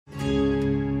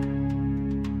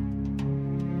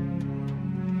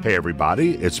Hey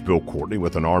everybody, it's Bill Courtney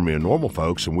with an Army of Normal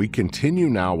Folks, and we continue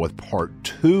now with part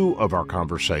 2 of our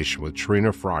conversation with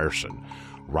Trina Frierson,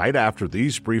 right after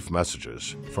these brief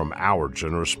messages from our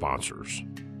generous sponsors.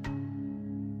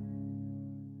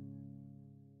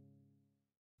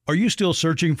 Are you still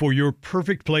searching for your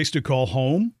perfect place to call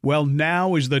home? Well,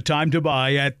 now is the time to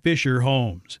buy at Fisher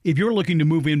Homes. If you're looking to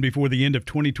move in before the end of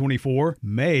 2024,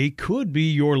 May could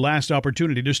be your last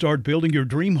opportunity to start building your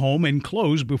dream home and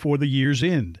close before the year's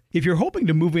end. If you're hoping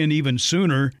to move in even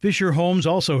sooner, Fisher Homes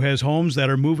also has homes that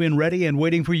are move-in ready and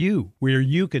waiting for you, where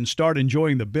you can start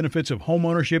enjoying the benefits of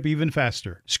homeownership even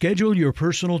faster. Schedule your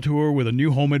personal tour with a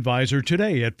new home advisor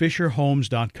today at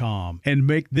FisherHomes.com and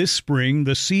make this spring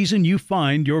the season you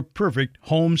find your perfect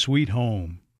home sweet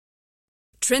home.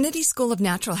 Trinity School of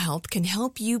Natural Health can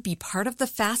help you be part of the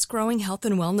fast-growing health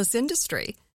and wellness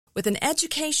industry. With an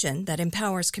education that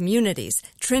empowers communities,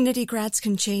 Trinity grads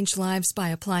can change lives by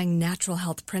applying natural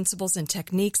health principles and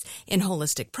techniques in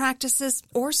holistic practices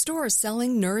or stores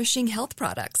selling nourishing health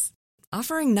products.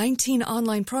 Offering 19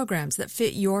 online programs that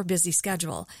fit your busy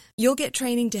schedule, you'll get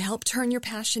training to help turn your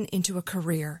passion into a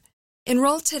career.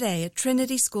 Enroll today at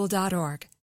trinityschool.org.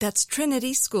 That's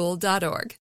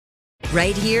trinityschool.org.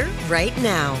 Right here, right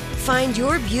now. Find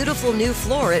your beautiful new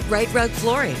floor at Right Rug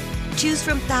Flooring. Choose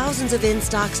from thousands of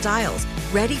in-stock styles,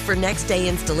 ready for next day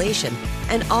installation,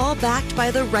 and all backed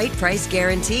by the right price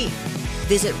guarantee.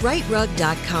 Visit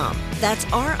rightrug.com. That's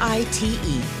RITERUG.com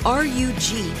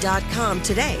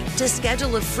today to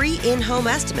schedule a free in-home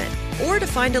estimate or to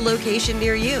find a location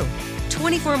near you.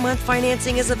 24-month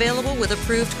financing is available with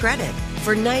approved credit.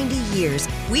 For 90 years,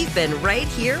 we've been right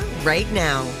here, right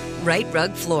now. Right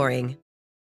Rug Flooring.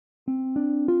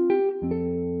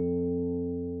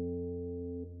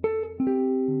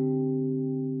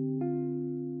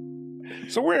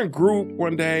 So we're in group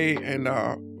one day, and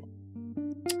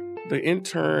the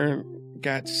intern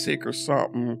got sick or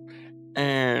something,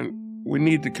 and we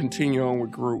need to continue on with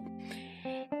group.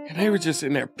 And they were just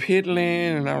in there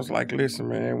piddling, and I was like, listen,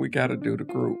 man, we got to do the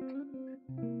group.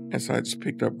 And so I just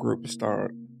picked up group and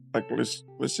started, like,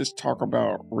 let's just talk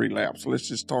about relapse. Let's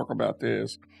just talk about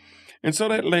this. And so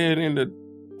that led into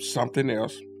something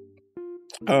else.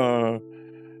 I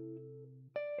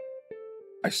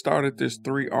started this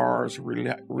 3 R's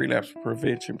relapse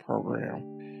prevention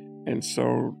program. And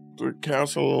so the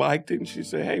counselor liked it, and she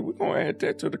said, hey, we're going to add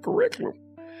that to the curriculum.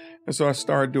 And so I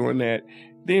started doing that.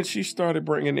 Then she started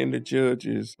bringing in the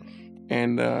judges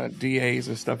and DAs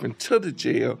and stuff into the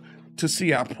jail to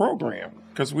see our program,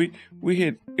 because we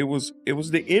had it was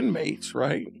the inmates,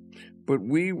 right? But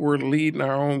we were leading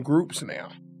our own groups now.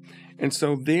 And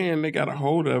so then they got a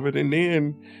hold of it, and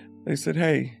then they said,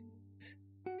 hey,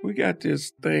 we got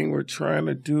this thing we're trying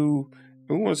to do.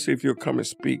 We want to see if you'll come and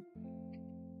speak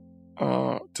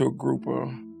to a group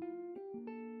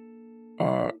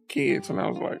of kids. And I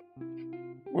was like,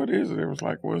 what is it? It was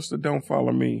like, well, it's the Don't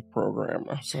Follow Me program.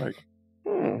 I was like,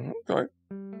 okay.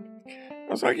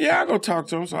 I was like, yeah, I'll go talk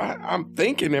to them. So I'm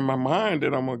thinking in my mind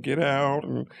that I'm going to get out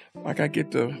and, like, I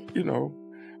get to,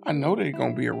 I know they're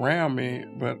going to be around me,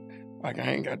 but, like, I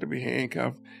ain't got to be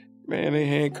handcuffed. Man, they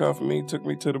handcuffed me, took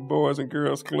me to the Boys and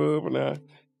Girls Club, and I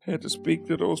had to speak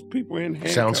to those people in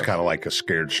handcuffs. Sounds kind of like a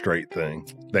scared straight thing.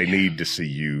 They need to see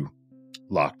you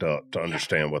locked up to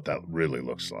understand what that really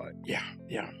looks like. Yeah.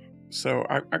 So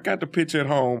I got the picture at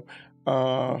home.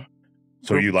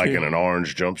 So you like in an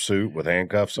orange jumpsuit with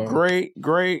handcuffs on? Great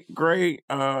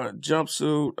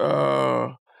jumpsuit,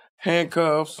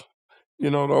 handcuffs,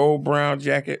 the old brown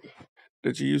jacket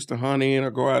that you used to hunt in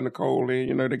or go out in the cold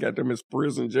in. They got them as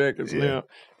prison jackets now.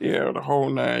 Yeah, the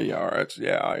whole 9 yards.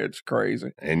 Yeah, it's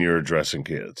crazy. And you're addressing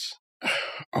kids.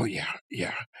 Oh, yeah.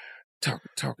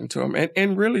 Talking to them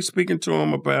and really speaking to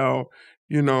them about,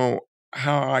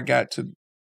 how I got to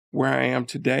where I am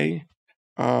today,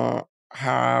 how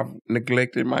I've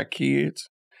neglected my kids,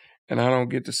 and I don't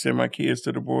get to send my kids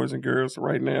to the Boys and Girls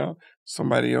right now.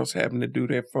 Somebody else having to do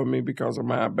that for me because of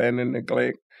my abandoned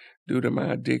neglect due to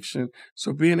my addiction.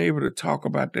 So being able to talk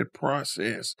about that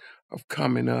process of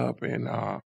coming up and,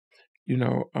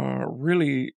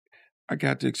 really I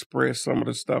got to express some of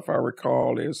the stuff I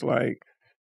recall is like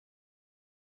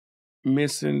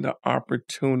missing the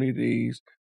opportunities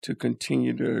to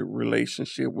continue the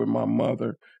relationship with my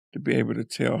mother, to be able to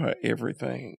tell her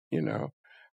everything,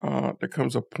 There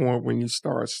comes a point when you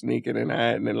start sneaking and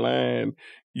hiding and lying,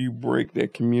 you break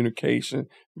that communication,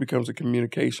 it becomes a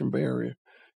communication barrier,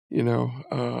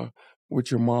 with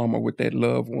your mom or with that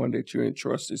loved one that you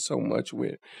entrusted so much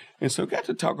with. And so got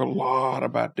to talk a lot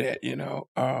about that,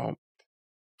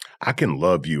 I can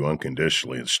love you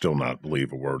unconditionally and still not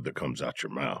believe a word that comes out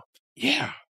your mouth.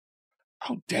 Yeah.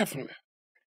 Oh, definitely.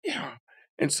 Yeah.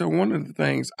 And so one of the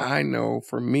things I know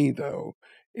for me, though,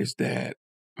 is that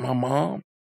my mom,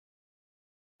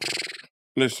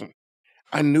 listen,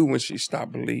 I knew when she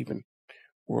stopped believing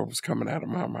what was coming out of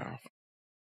my mouth.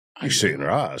 You see it in her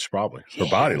eyes, probably. Her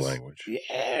body language.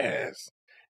 Yes.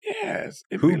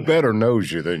 Who better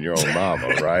knows you than your own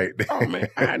mama, right? Oh, man,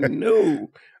 I knew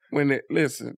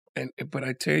listen, but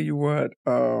I tell you what,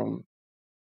 when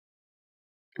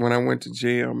I went to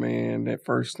jail, man, that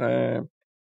first time,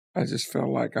 I just felt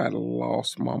like I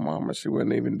lost my mama. She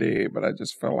wasn't even dead, but I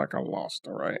just felt like I lost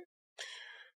her, right?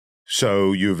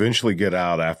 So you eventually get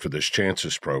out after this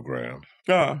Chances program.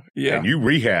 Yeah. And you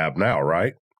rehab now,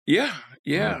 right? Yeah.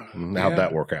 How'd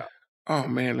that work out? Oh,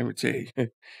 man, let me tell you.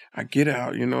 I get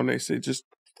out, and they say, just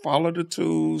follow the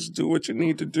tools, do what you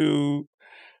need to do.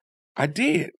 I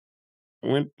did.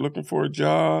 Went looking for a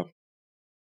job,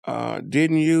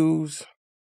 didn't use.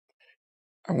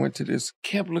 I went to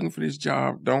kept looking for this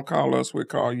job. Don't call us, we'll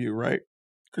call you, right?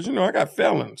 Because, I got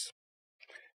felons.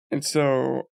 And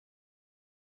so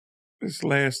this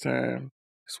last time,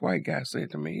 this white guy said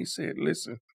to me, he said,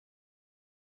 listen,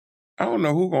 I don't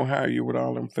know who's going to hire you with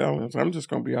all them felons. I'm just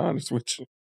going to be honest with you.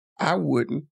 I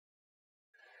wouldn't.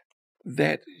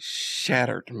 That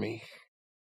shattered me.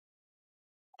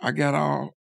 I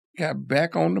got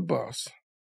back on the bus,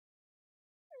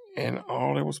 and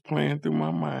all that was playing through my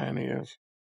mind is,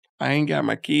 I ain't got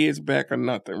my kids back or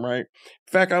nothing, right?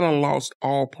 In fact, I done lost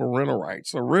all parental rights,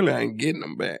 so really I ain't getting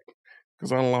them back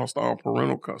because I done lost all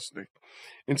parental custody.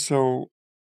 And so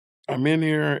I'm in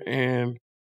here, and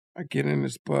I get in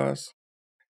this bus,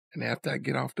 and after I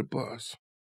get off the bus,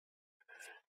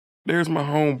 there's my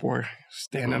homeboy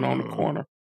standing on the corner.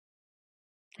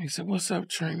 He said, what's up,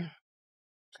 Trina?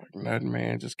 It's like, nothing,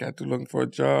 man. Just got through looking for a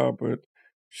job, but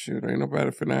shoot, ain't nobody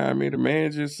finna hire me. The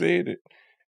man just said it.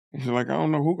 He's like, I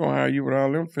don't know who gonna hire you with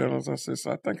all them felons. I said,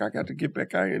 so I think I got to get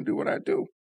back out here and do what I do.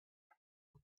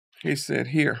 He said,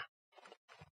 here.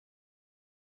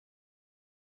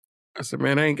 I said,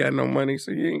 man, I ain't got no money. He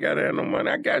said, you ain't got to have no money.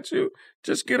 I got you.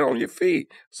 Just get on your feet.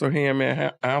 So he handed me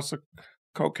an ounce of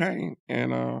cocaine,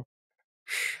 and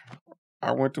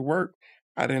I went to work.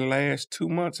 I didn't last 2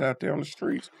 months out there on the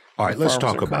streets. All right, let's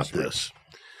talk about this.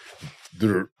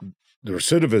 The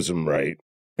recidivism rate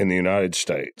in the United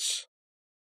States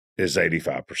is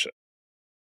 85%.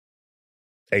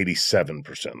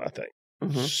 87%, I think.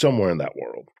 Somewhere in that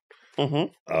world.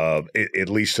 At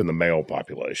least in the male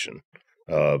population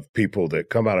of people that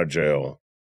come out of jail,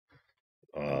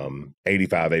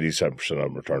 85, 87% of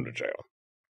them return to jail.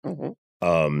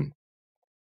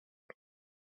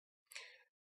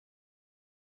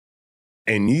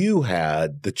 And you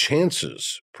had the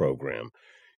Chances program.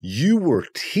 You were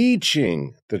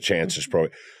teaching the Chances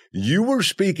program. You were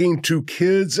speaking to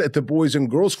kids at the Boys and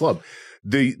Girls Club.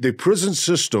 The prison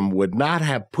system would not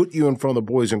have put you in front of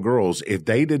the boys and girls if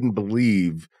they didn't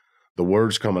believe the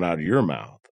words coming out of your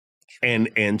mouth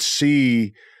and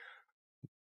see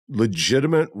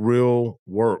legitimate, real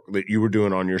work that you were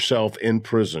doing on yourself in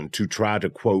prison to try to,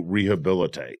 quote,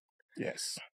 rehabilitate.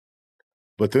 Yes.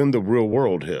 But then the real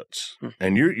world hits,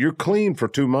 and you're clean for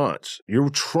 2 months. You're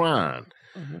trying.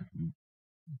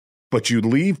 But you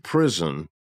leave prison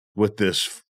with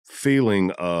this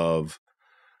feeling of,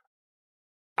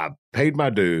 I've paid my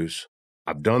dues,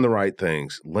 I've done the right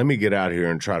things, let me get out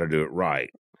here and try to do it right.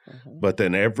 But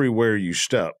then everywhere you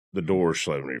step, the door is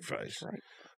slamming in your face. Right.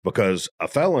 Because a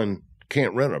felon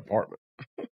can't rent an apartment.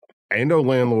 Ain't no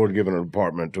landlord giving an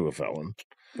apartment to a felon.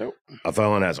 Nope. A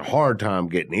felon has a hard time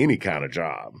getting any kind of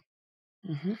job.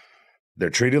 They're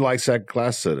treated like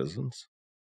second-class citizens.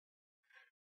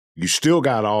 You still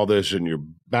got all this in your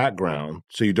background,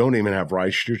 so you don't even have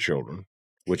rights to your children,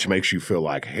 which makes you feel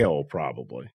like hell,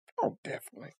 probably. Oh,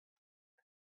 definitely.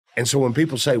 And so when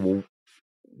people say, well,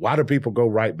 why do people go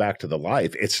right back to the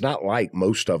life? It's not like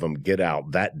most of them get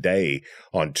out that day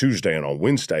on Tuesday, and on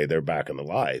Wednesday they're back in the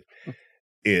life.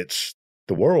 It's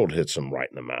the world hits them right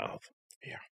in the mouth.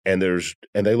 Yeah. And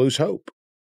they lose hope.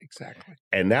 Exactly.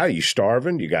 And now you're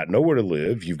starving, you got nowhere to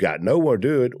live, you've got nowhere to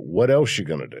do it. What else you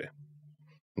going to do?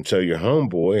 And so your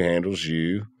homeboy handles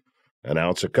you an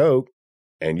ounce of coke,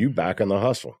 and you back in the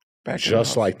hustle.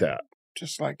 Just like that.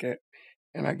 Just like that.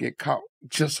 And I get caught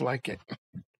just like it.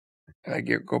 And I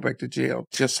go back to jail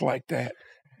just like that.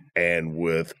 And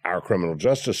with our criminal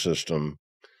justice system,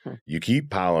 you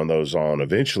keep piling those on.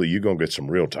 Eventually, you're going to get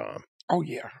some real time. Oh,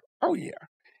 yeah.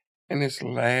 And this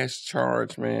last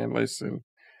charge, man, listen,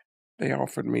 they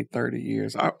offered me 30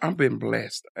 years. I've been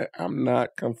blessed. I'm not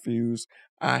confused.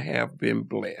 I have been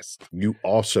blessed. You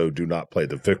also do not play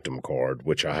the victim card,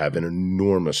 which I have an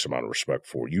enormous amount of respect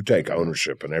for. You take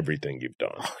ownership in everything you've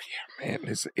done. Oh yeah,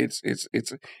 man.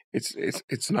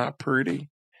 It's not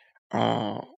pretty.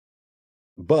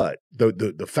 But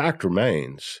the fact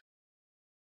remains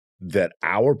that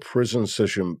our prison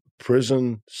system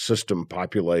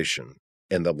population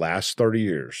in the last 30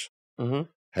 years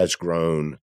has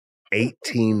grown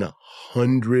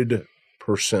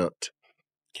 1,800%.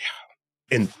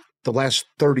 In the last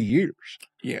 30 years.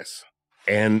 Yes.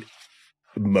 And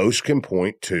most can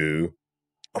point to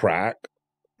crack,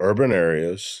 urban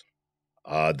areas,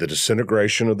 the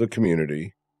disintegration of the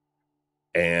community,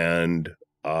 and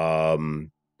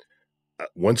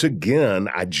once again,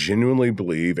 I genuinely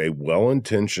believe a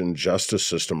well-intentioned justice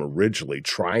system originally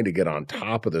trying to get on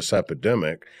top of this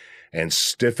epidemic and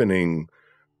stiffening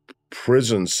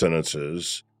prison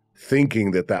sentences,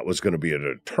 thinking that that was going to be a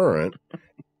deterrent.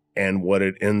 And what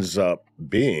it ends up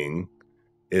being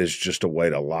is just a way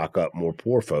to lock up more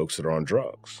poor folks that are on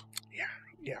drugs.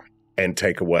 Yeah. And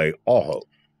take away all hope.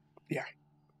 Yeah.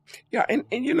 Yeah. And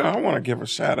I want to give a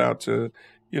shout out to,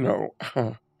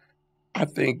 I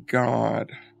thank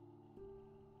God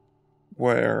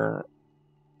where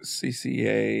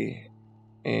CCA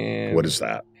and what is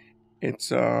that? It's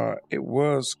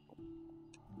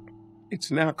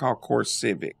now called Core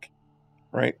Civic,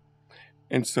 right?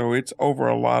 And so it's over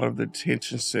a lot of the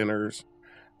detention centers.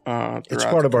 It's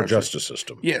part of our justice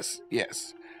system. Yes.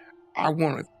 I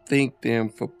want to thank them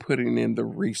for putting in the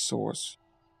resource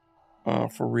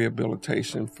for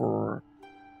rehabilitation for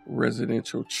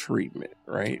residential treatment,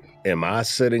 right? Am I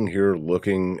sitting here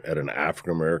looking at an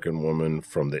African-American woman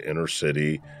from the inner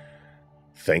city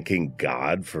thanking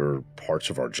God for parts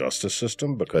of our justice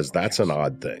system? Because that's an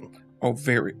odd thing. Oh,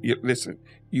 listen,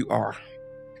 you are.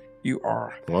 Why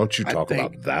don't you talk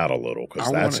about that a little?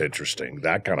 Because that's interesting.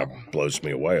 That kind of blows me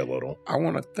away a little. I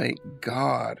want to thank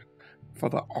God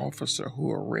for the officer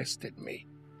who arrested me.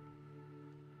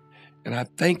 And I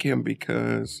thank him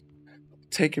because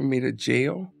taking me to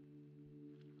jail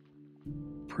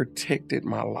protected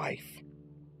my life.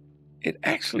 It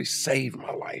actually saved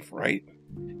my life, right?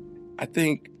 I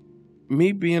think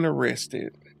me being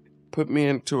arrested put me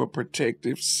into a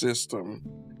protective system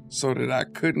so that I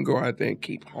couldn't go out there and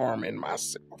keep harming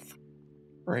myself,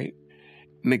 right?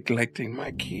 Neglecting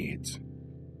my kids.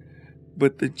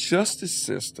 But the justice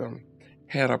system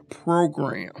had a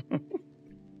program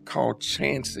called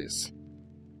Chances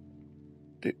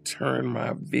that turned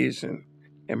my vision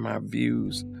and my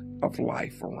views of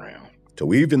life around.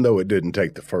 So even though it didn't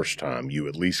take the first time, you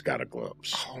at least got a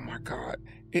glimpse. Oh my God.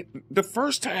 The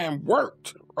first time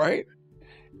worked, right?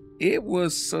 It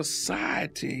was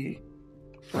society.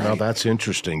 Right? Now that's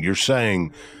interesting. You're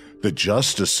saying the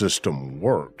justice system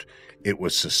worked. It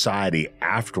was society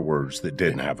afterwards that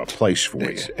didn't have a place for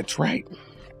you. That's right.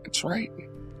 That's right.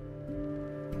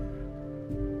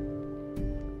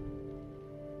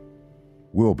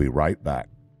 We'll be right back.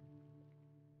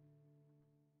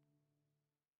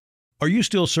 Are you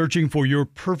still searching for your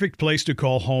perfect place to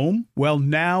call home? Well,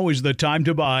 now is the time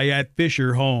to buy at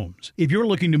Fisher Homes. If you're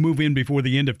looking to move in before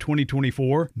the end of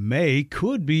 2024, May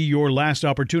could be your last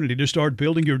opportunity to start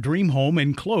building your dream home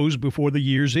and close before the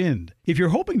year's end. If you're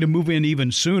hoping to move in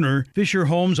even sooner, Fisher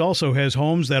Homes also has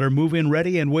homes that are move-in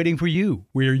ready and waiting for you,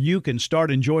 where you can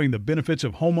start enjoying the benefits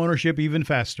of homeownership even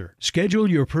faster. Schedule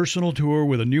your personal tour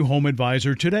with a new home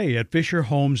advisor today at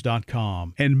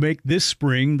FisherHomes.com and make this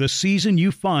spring the season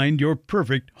you find your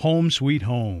perfect home sweet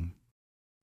home.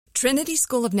 Trinity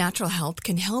School of Natural Health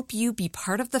can help you be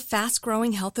part of the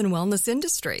fast-growing health and wellness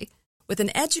industry. With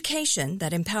an education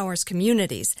that empowers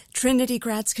communities, Trinity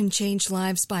grads can change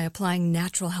lives by applying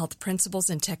natural health principles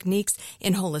and techniques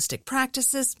in holistic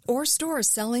practices or stores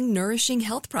selling nourishing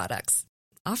health products.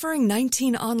 Offering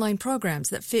 19 online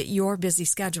programs that fit your busy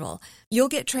schedule, you'll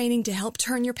get training to help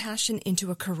turn your passion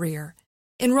into a career.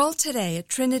 Enroll today at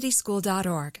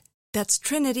trinityschool.org. That's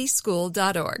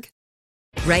trinityschool.org.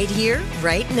 Right here,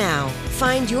 right now.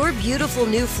 Find your beautiful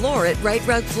new floor at Right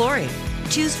Rug Flooring.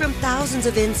 Choose from thousands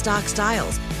of in-stock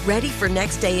styles, ready for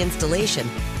next day installation,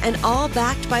 and all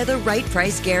backed by the right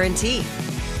price guarantee.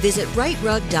 Visit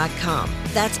rightrug.com.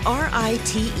 That's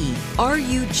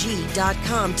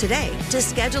RITERUG.com today to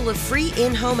schedule a free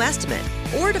in-home estimate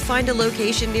or to find a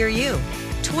location near you.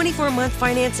 24-month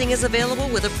financing is available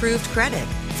with approved credit.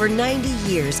 For 90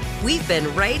 years, we've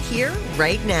been right here,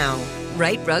 right now.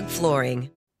 Right Rug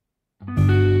Flooring.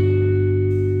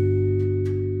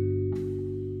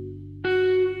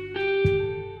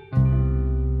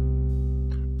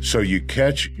 So you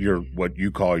catch what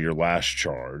you call your last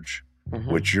charge,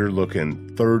 which you're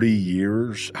looking 30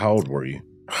 years. How old were you?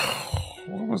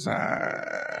 what was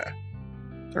I?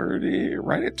 30,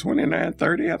 right at 29,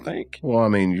 30, I think. Well, I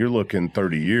mean, you're looking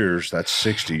 30 years. That's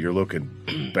 60. You're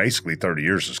looking basically 30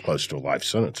 years is close to a life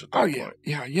sentence at that point.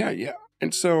 Yeah.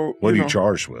 And so, what are you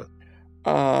charged with?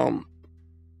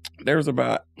 There's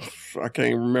about, I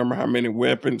can't remember how many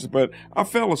weapons, but I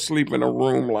fell asleep in a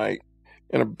room, like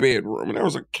in a bedroom, and there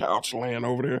was a couch laying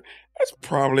over there. That's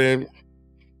probably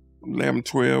 11,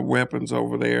 12 weapons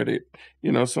over there that,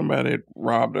 somebody had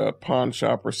robbed a pawn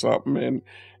shop or something.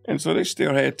 And so they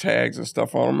still had tags and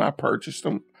stuff on them. I purchased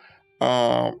them.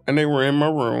 And they were in my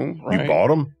room, right? You bought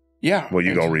them? Yeah. Well,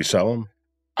 you going to resell them?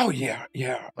 Oh, yeah.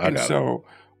 And so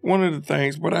one of the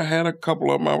things, but I had a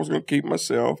couple of them I was going to keep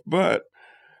myself. But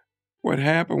what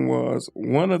happened was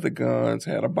one of the guns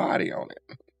had a body on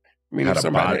it.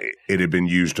 Body. It had been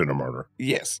used in a murder?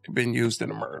 Yes, it had been used in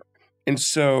a murder. And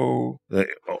so...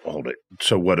 hold it.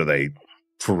 So what are they?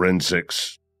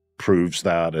 Forensics proves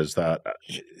that? Is that?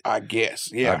 I guess,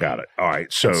 yeah. I got it. All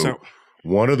right. So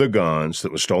one of the guns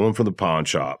that was stolen from the pawn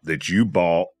shop that you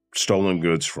bought stolen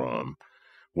goods from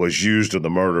was used in the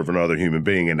murder of another human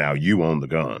being, and now you own the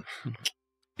gun.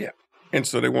 Yeah. And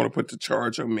so they want to put the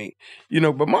charge on me.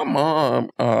 But my mom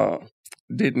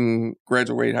didn't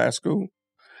graduate high school.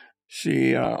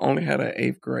 She only had an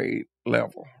 8th grade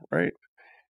level, right?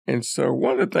 And so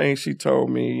one of the things she told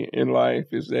me in life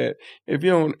is that if you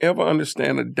don't ever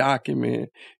understand a document,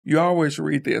 you always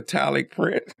read the italic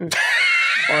print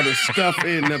or the stuff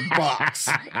in the box,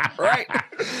 right?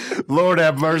 Lord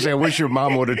have mercy. I wish your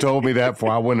mom would have told me that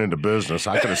before I went into business.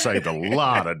 I could have saved a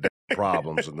lot of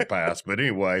problems in the past. But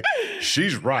anyway,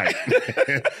 she's right.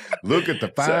 Look at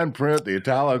the fine print, the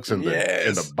italics, and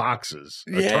the boxes.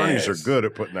 Attorneys are good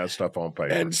at putting that stuff on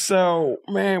paper. And so,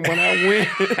 man, when I went...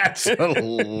 That's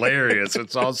hilarious.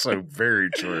 It's also very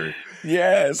true.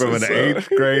 Yes. From an 8th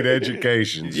grade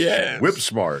education. Yes. Whip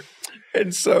smart.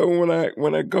 And so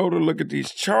when I go to look at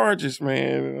these charges,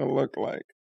 man, I look like,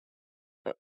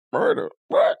 murder,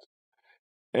 what?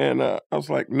 And I was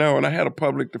like, no. And I had a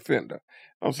public defender.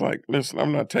 I was like, listen,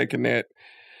 I'm not taking that.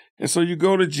 And so you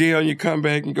go to jail and you come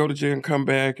back, and go to jail and come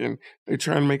back, and they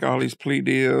try and make all these plea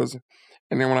deals.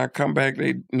 And then when I come back,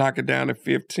 they knock it down to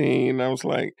 15. I was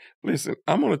like, listen,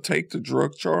 I'm going to take the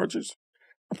drug charges.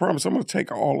 I promise I'm going to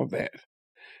take all of that.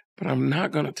 But I'm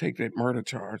not going to take that murder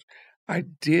charge. I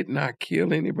did not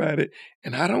kill anybody,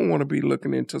 and I don't want to be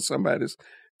looking into somebody's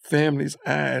family's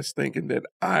eyes thinking that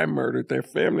I murdered their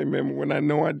family member when I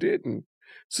know I didn't.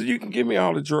 So you can give me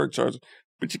all the drug charges,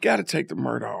 but you got to take the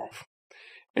murder off.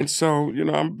 And so,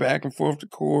 I'm back and forth to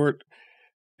court.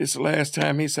 It's the last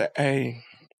time he said, hey,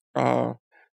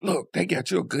 look, they got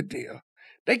you a good deal.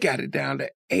 They got it down to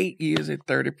 8 years at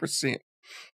 30%.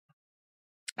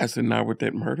 I said, not with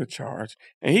that murder charge.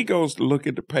 And he goes to look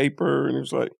at the paper, and he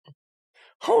was like,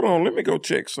 hold on, let me go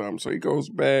check something. So he goes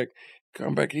back,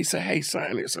 come back. He said, hey,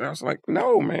 sign this. And I was like,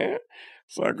 no, man.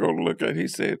 So I go to look at it. He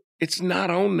said, it's not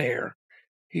on there.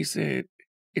 He said,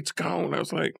 it's gone. I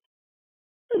was like,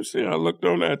 let me see. I looked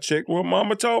on that, checked. Well,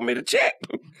 mama told me to check.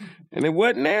 And it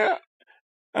wasn't there.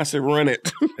 I said, run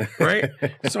it. Right?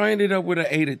 So I ended up with an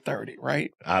 8 at 30,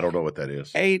 right? I don't know what that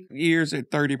is. 8 years at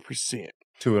 30%.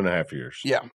 2.5 years.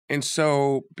 Yeah. And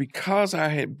so because I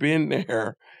had been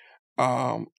there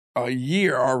a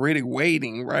year already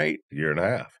waiting, right? Year and a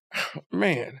half.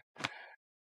 Man.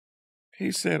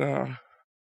 He said,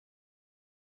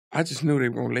 I just knew they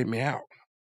were going to let me out.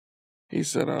 He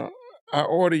said, I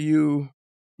order you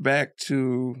the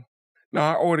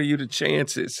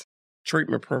Chances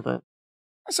treatment program.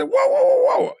 I said,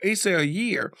 whoa. He said, a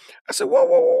year. I said,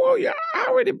 whoa. Yeah, I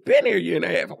already been here a year and a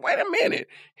half. Wait a minute.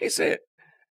 He said,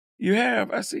 you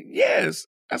have? I said, yes.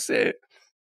 I said,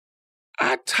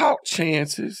 I taught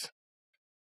Chances.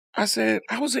 I said,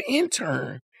 I was an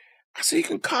intern. I said, you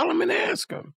can call him and ask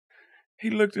him. He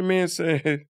looked at me and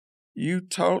said, you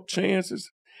taught Chances?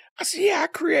 I said, yeah, I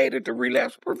created the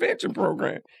relapse prevention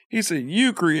program. He said,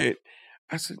 you create.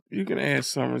 I said, you can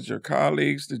ask some of your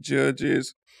colleagues, the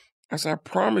judges. I said, I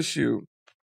promise you.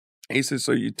 He said,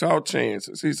 so you taught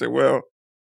Chances? He said, well,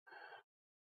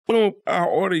 I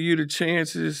order you the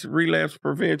Chances relapse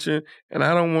prevention, and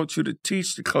I don't want you to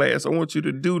teach the class. I want you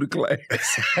to do the class.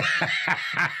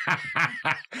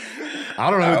 I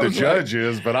don't know who the judge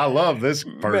is, but I love this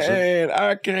person. Man,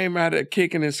 I came out there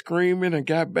kicking and screaming and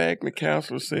got back, and the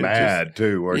counselor said, mad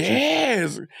too, weren't you?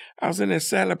 Yes. I was in that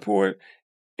salad port,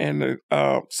 and the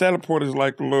salad port is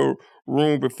like a little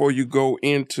room before you go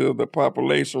into the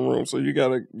population room. So you got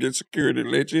to get security to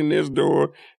let you in this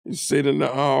door, you sit in the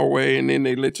hallway, and then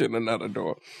they let you in another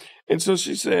door. And so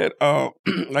she said, I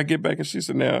get back, and she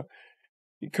said, now,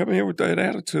 you come here with that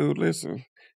attitude, listen,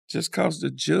 just because the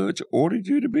judge ordered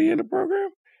you to be in the program,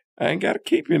 I ain't got to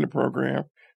keep you in the program.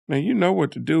 Now, you know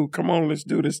what to do. Come on, let's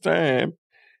do this time.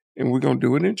 And we're going to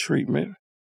do it in treatment.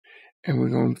 And we're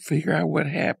going to figure out what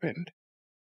happened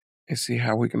and see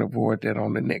how we can avoid that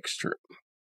on the next trip.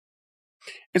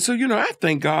 And so, I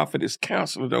thank God for this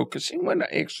counselor, though, because she went an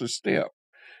extra step.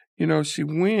 She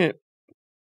went,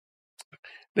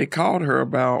 they called her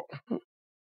about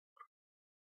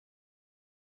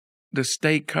the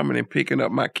state coming and picking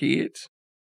up my kids.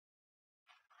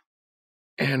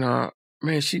 And,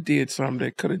 man, she did something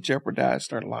that could have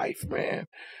jeopardized her life, man.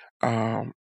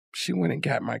 She went and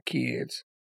got my kids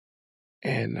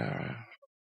and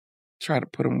tried to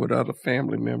put them with other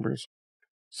family members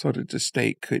so that the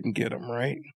state couldn't get them,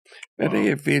 right? Now, they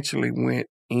eventually went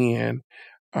in,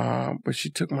 but she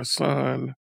took my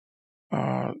son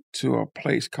to a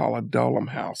place called a Dulham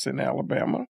House in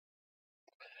Alabama.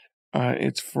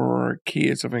 It's for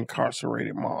kids of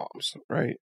incarcerated moms,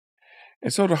 right?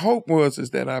 And so the hope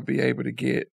is that I'll be able to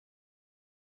get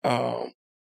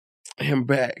him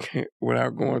back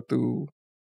without going through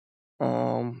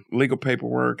legal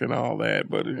paperwork and all that.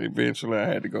 But eventually I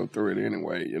had to go through it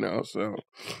anyway,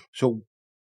 So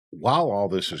while all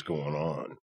this is going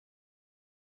on,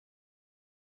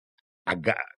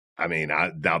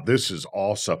 now this is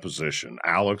all supposition.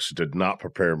 Alex did not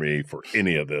prepare me for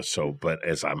any of this. But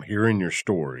as I'm hearing your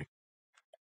story,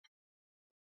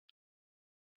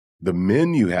 the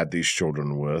men you had these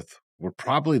children with were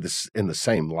probably in the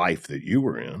same life that you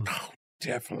were in. Oh,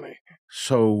 definitely.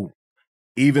 So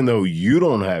even though you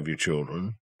don't have your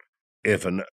children,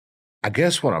 I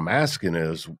guess what I'm asking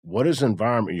is, what is the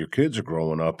environment your kids are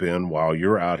growing up in while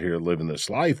you're out here living this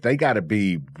life? They got to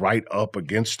be right up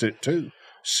against it too.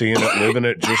 Seeing it, living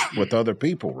it just with other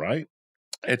people, right?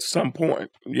 At some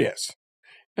point, yes.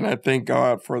 And I thank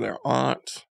God for their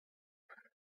aunt.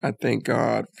 I thank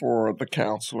God for the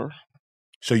counselor.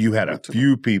 So you had a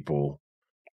few people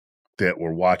that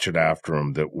were watching after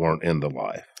them that weren't in the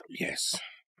life. Yes.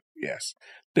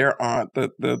 Their aunt,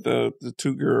 the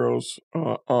two girls'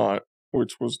 aunt,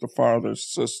 which was the father's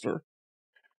sister,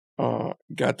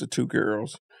 got the two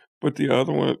girls. But the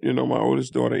other one, my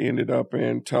oldest daughter ended up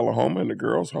in Tullahoma in the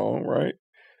girls' home, right?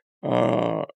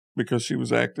 Because she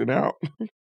was acting out,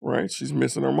 right? She's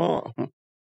missing her mom,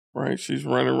 right? She's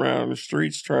running around the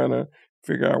streets trying to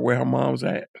figure out where her mom's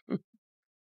at.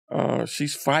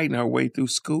 She's fighting her way through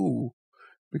school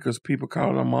because people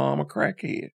calling her mom a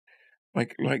crackhead.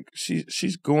 Like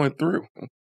she's going through.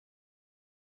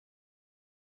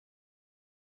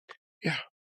 Yeah.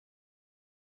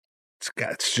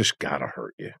 It's just gotta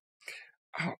hurt you.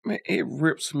 Oh man, it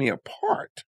rips me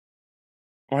apart.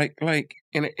 And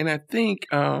I think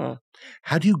how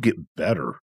do you get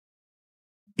better?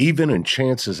 Even in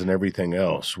chances and everything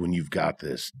else, when you've got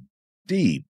this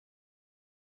deep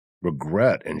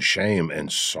regret and shame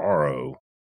and sorrow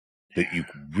that you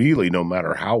really, no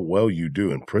matter how well you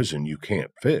do in prison, you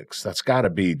can't fix. That's got to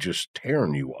be just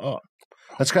tearing you up.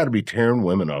 That's got to be tearing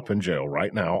women up in jail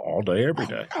right now, all day, every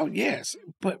day. Oh yes.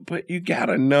 But you got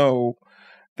to know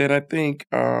that I think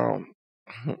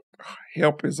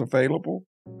help is available.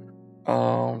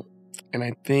 And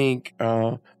I think,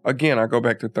 again, I go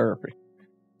back to therapy.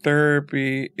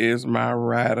 Therapy is my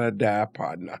ride or die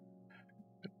partner.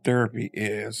 Therapy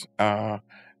is. I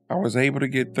was able to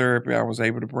get therapy. I was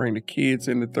able to bring the kids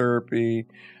into therapy.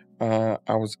 I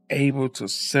was able to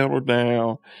settle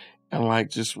down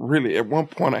and just really, at one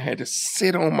point I had to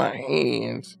sit on my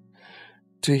hands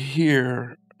to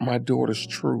hear my daughter's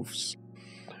truths.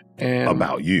 And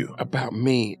about you. About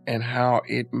me and how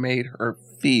it made her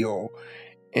feel.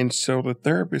 And so the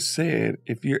therapist said,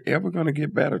 if you're ever going to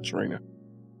get better, Trina,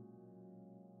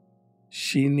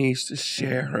 she needs to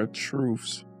share her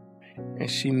truths. And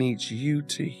she needs you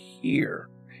to hear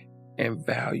and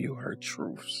value her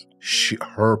truths.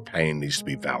 Her pain needs to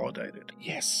be validated.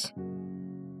 Yes.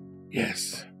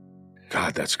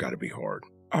 God, that's got to be hard.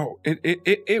 Oh,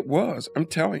 it was. I'm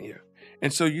telling you.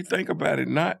 And so you think about it,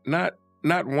 not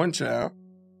one child.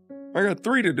 I got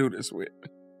 3 to do this with.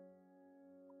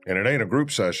 And it ain't a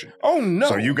group session. Oh, no.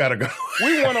 So you got to go.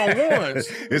 We one-on-ones.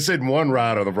 It's in one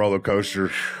ride of the roller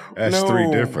coaster. That's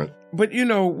 3 different. But you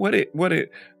know what it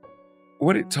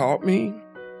taught me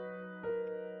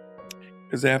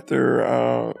is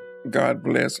after God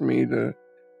blessed me to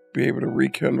be able to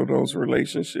rekindle those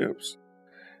relationships,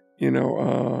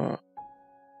 I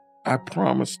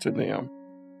promised to them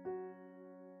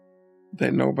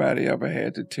that nobody ever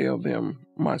had to tell them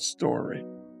my story,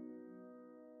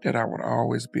 that I would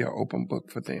always be an open book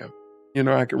for them.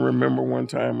 I can remember one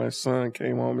time my son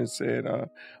came home and said,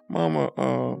 Mama,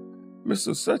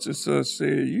 Mr. Such and Such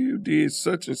said you did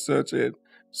such and such at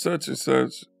such and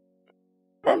such.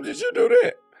 Why did you do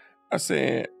that? I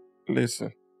said,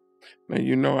 listen, now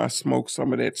you know I smoked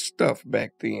some of that stuff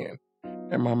back then,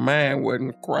 and my mind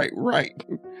wasn't quite right.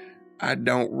 I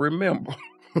don't remember.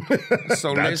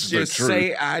 So let's just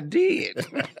say I did.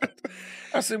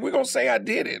 I said, we're going to say I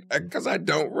did it because I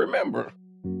don't remember.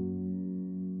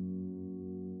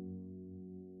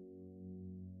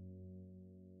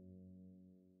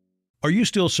 Are you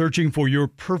still searching for your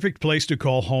perfect place to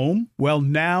call home? Well,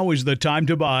 now is the time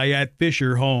to buy at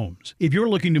Fisher Homes. If you're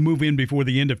looking to move in before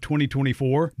the end of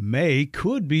 2024, May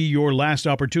could be your last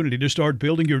opportunity to start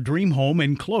building your dream home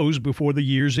and close before the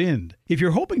year's end. If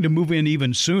you're hoping to move in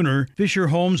even sooner, Fisher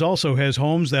Homes also has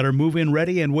homes that are move-in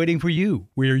ready and waiting for you,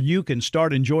 where you can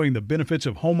start enjoying the benefits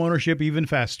of homeownership even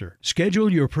faster.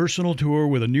 Schedule your personal tour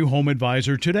with a new home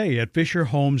advisor today at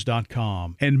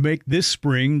FisherHomes.com and make this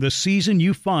spring the season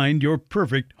you find your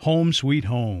perfect home sweet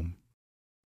home.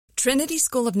 Trinity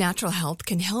School of Natural Health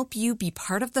can help you be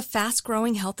part of the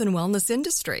fast-growing health and wellness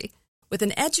industry. With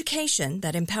an education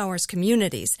that empowers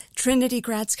communities, Trinity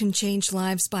grads can change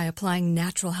lives by applying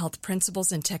natural health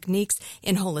principles and techniques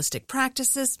in holistic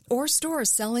practices or stores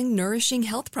selling nourishing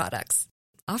health products.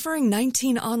 Offering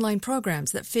 19 online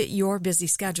programs that fit your busy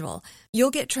schedule, you'll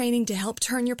get training to help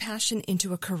turn your passion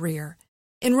into a career.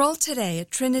 Enroll today at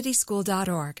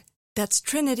trinityschool.org. That's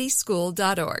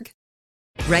trinityschool.org.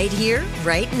 Right here,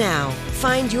 right now.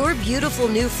 Find your beautiful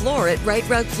new floor at Right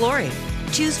Rug Flooring.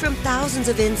 Choose from thousands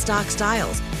of in-stock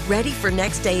styles, ready for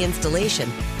next day installation,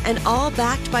 and all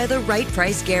backed by the right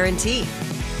price guarantee.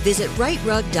 Visit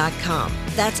rightrug.com.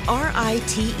 That's RITERUG.com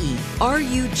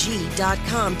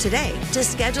today to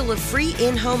schedule a free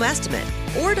in-home estimate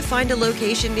or to find a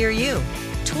location near you.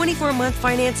 24-month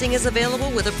financing is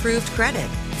available with approved credit.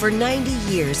 For 90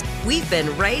 years, we've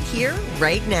been right here,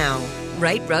 right now.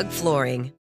 Right Rug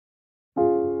Flooring.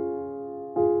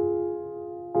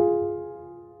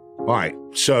 All right,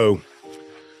 so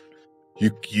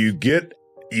you get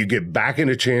back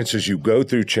into chances, you go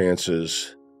through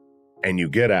chances, and you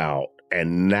get out,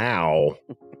 and now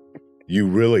you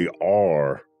really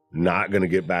are not going to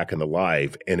get back into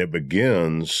life, and it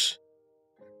begins.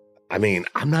 I mean,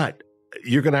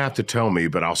 you're going to have to tell me,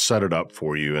 but I'll set it up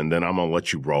for you, and then I'm going to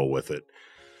let you roll with it.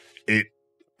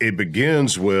 It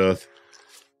begins with,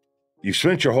 you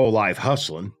spent your whole life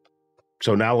hustling,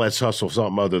 so now let's hustle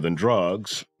something other than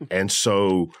drugs. And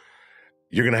so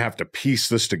you're going to have to piece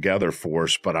this together for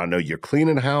us, but I know you're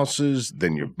cleaning houses,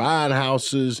 then you're buying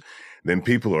houses, then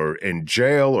people are in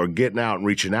jail or getting out and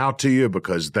reaching out to you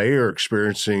because they are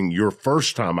experiencing your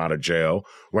first time out of jail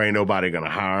where ain't nobody going to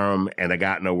hire them and they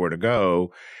got nowhere to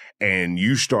go. And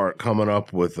you start coming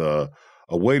up with a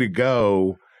way to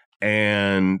go,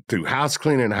 and through house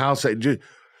cleaning,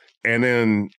 and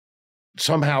then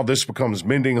somehow this becomes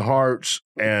Mending Hearts,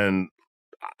 and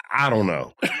I don't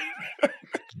know.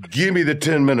 Give me the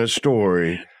 10-minute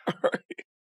story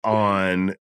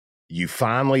on you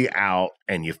finally out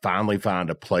and you finally find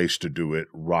a place to do it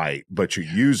right, but you're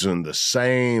using the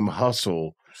same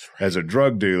hustle as a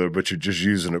drug dealer, but you're just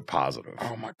using it positive.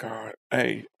 Oh, my God.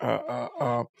 Hey,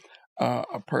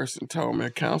 a person told me, a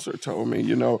counselor told me,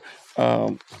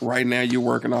 right now you're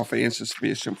working off of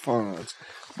insufficient funds.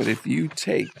 But if you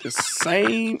take the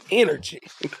same energy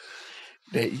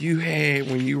that you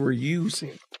had when you were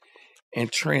using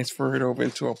and transfer it over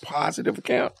into a positive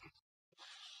account,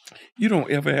 you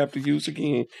don't ever have to use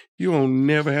again. You will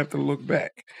never have to look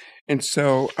back. And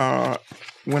so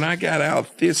when I got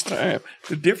out this time,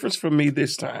 the difference for me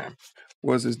this time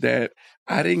is that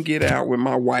I didn't get out with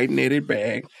my white netted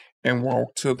bag and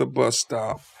walk to the bus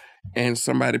stop and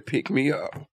somebody pick me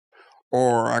up.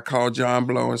 Or I call John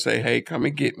Blow and say, hey, come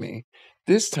and get me.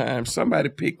 This time, somebody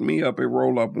picked me up at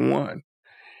Roll Up 1.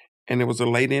 And it was a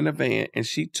lady in a van, and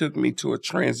she took me to a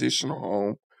transitional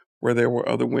home where there were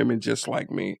other women just like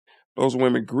me. Those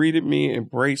women greeted me,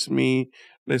 embraced me.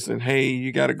 Listen, hey,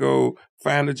 you got to go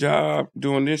find a job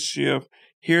doing this shift.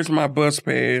 Here's my bus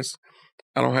pass.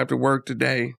 I don't have to work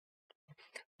today.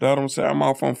 The other one said, I'm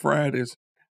off on Fridays.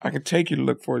 I can take you to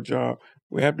look for a job.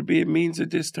 We have to be at meetings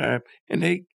at this time. And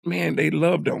they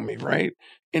loved on me, right?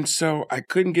 And so I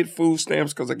couldn't get food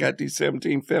stamps because I got these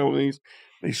 17 felonies.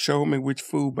 They showed me which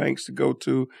food banks to go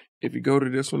to. If you go to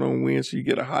this one on Wednesday, you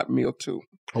get a hot meal too.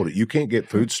 Hold it, you can't get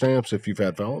food stamps if you've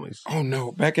had felonies? Oh,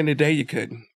 no. Back in the day, you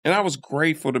couldn't. And I was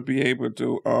grateful to be able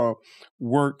to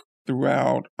work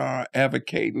throughout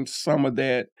advocating some of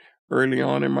that early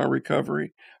on in my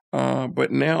recovery.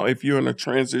 But now if you're in a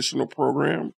transitional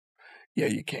program, yeah,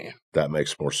 you can. That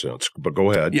makes more sense. But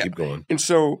go ahead. Yeah. Keep going. And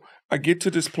so I get to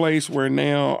this place where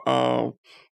now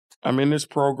I'm in this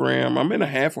program. I'm in a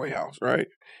halfway house, right?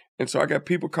 And so I got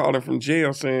people calling from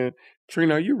jail saying,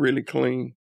 Trina, you really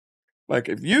clean. Like,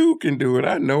 if you can do it,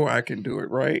 I know I can do it,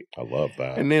 right? I love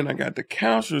that. And then I got the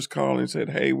counselors calling and said,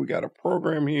 hey, we got a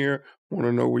program here. Want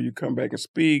to know where you come back and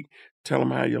speak. Tell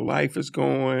them how your life is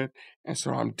going. And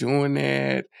so I'm doing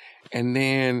that. And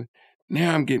then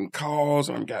now I'm getting calls.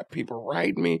 I've got people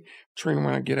writing me. Trina,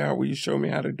 when I get out, will you show me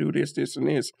how to do this, this, and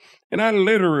this? And I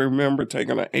literally remember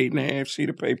taking an 8.5 sheet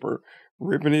of paper,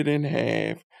 ripping it in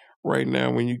half. Right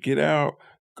now, when you get out,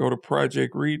 go to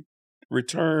Project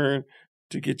Return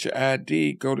to get your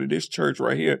ID. Go to this church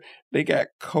right here. They got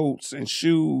coats and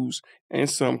shoes and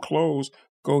some clothes.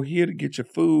 Go here to get your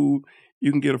food. You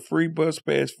can get a free bus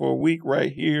pass for a week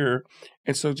right here.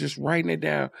 And so just writing it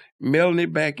down, mailing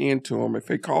it back into them. If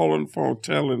they call on the phone,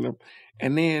 telling them.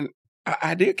 And then an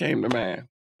idea came to mind.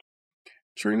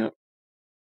 Trina,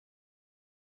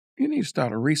 you need to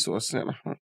start a resource center.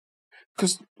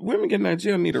 Because women getting out of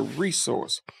jail need a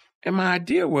resource. And my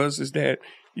idea is that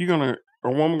a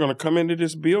woman gonna come into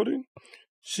this building.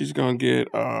 She's gonna get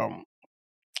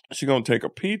she's gonna take a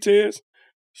P test.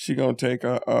 She's gonna take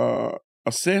a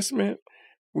assessment.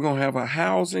 We're gonna have a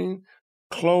housing,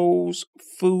 clothes,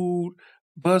 food,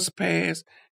 bus pass.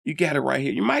 You got it right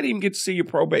here. You might even get to see your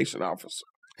probation officer.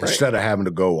 Right? Instead of having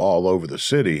to go all over the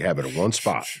city, have it in one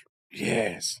spot.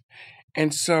 Yes.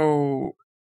 And so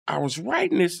I was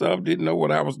writing this up, didn't know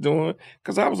what I was doing,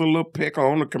 because I was a little pick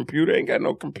on the computer. Ain't got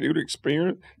no computer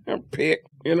experience. I'm pick,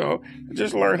 I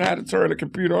just learned how to turn the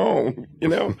computer on,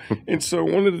 And so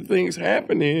one of the things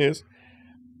happened is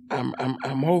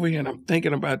I'm over here and I'm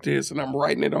thinking about this and I'm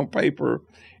writing it on paper.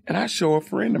 And I show a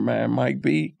friend of mine, Mike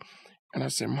B. And I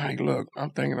said, Mike, look,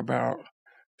 I'm thinking about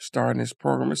starting this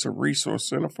program. It's a resource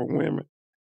center for women.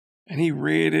 And he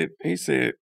read it. He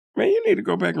said, man, you need to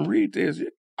go back and read this.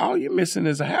 All you're missing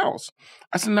is a house.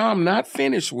 I said, no, I'm not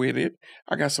finished with it.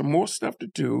 I got some more stuff to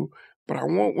do, but I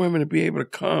want women to be able to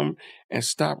come and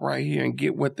stop right here and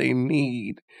get what they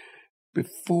need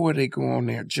before they go on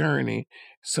their journey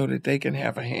so that they can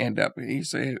have a hand up. And he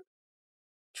said,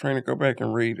 Trina, go back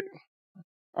and read it.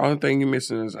 Only thing you're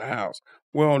missing is a house.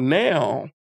 Well, now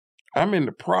I'm in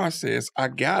the process. I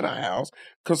got a house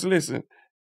because, listen,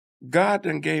 God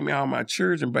done gave me all my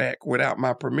children back without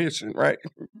my permission, right?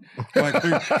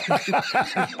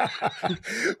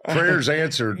 Prayers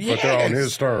answered, yes. But they're on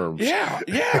his terms.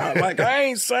 Yeah. Like, I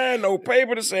ain't signed no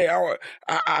paper to say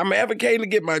I'm advocating to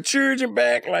get my children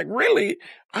back. Like, really,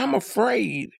 I'm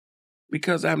afraid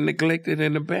because I've neglected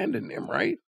and abandoned them,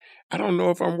 right? I don't know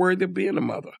if I'm worthy of being a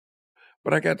mother.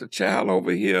 But I got the child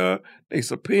over here. They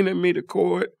subpoenaed me to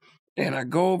court. And I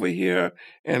go over here,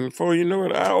 and before you know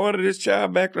it, I order this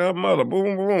child back to her mother.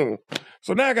 Boom, boom.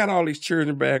 So now I got all these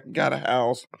children back, got a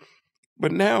house.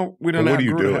 But now we don't have a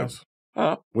good house.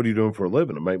 Huh? What are you doing for a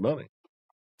living to make money?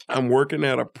 I'm working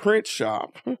at a print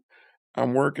shop.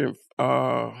 I'm working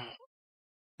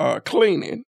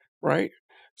cleaning, right?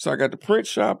 So I got the print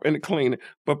shop and the cleaning.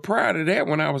 But prior to that,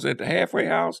 when I was at the halfway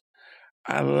house,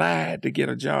 I lied to get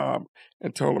a job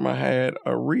and told them I had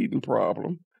a reading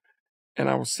problem. And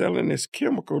I was selling this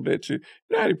chemical that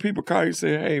how many people call you and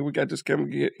say, hey, we got this chemical,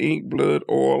 get ink, blood,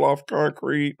 oil off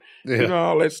concrete,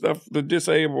 all that stuff, the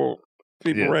disabled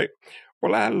people, right?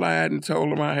 Well, I lied and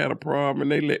told them I had a problem and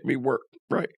they let me work,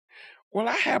 right? Well,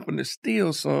 I happened to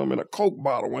steal some in a Coke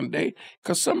bottle one day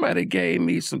because somebody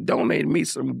donated me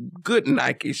some good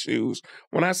Nike shoes.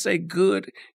 When I say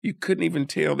good, you couldn't even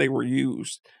tell they were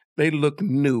used. They looked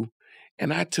new.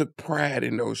 And I took pride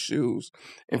in those shoes.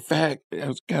 In fact,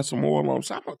 I got some oil on,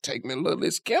 so I'm going to take me a little of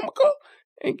this chemical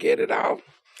and get it off.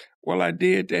 Well, I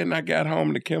did that, and I got home,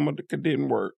 and the chemical didn't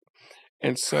work.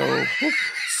 And so...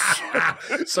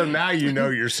 So now you know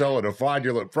you're selling a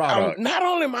fraudulent product. Not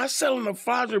only am I selling a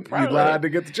fraudulent product... You lied to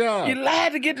get the job. You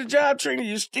lied to get the job, Trina.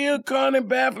 You're still cunning,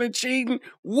 baffling, cheating.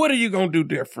 What are you going to do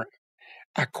different?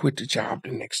 I quit the job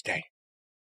the next day.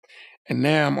 And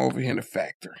now I'm over here in the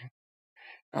factory.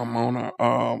 I'm on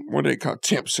what they call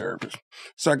temp service.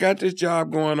 So I got this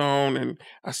job going on, and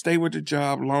I stay with the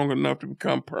job long enough to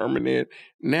become permanent.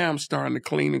 Now I'm starting the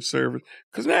cleaning service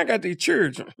because now I got these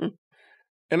children.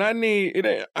 And I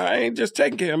ain't just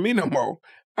taking care of me no more.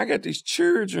 I got these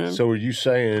children. So are you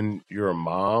saying you're a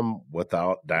mom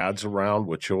without dads around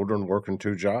with children working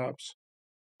 2 jobs?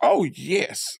 Oh,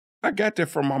 yes. I got that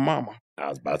from my mama. I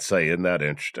was about to say, isn't that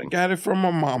interesting? Got it from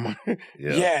my mama. Yeah.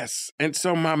 Yes. And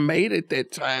so my maid at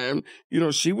that time,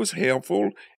 she was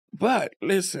helpful. But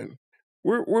listen,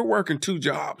 we're working 2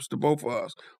 jobs, the both of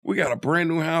us. We got a brand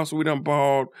new house we done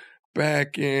bought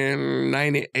back in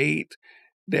 98.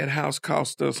 that house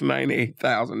cost us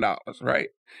 $98,000, right?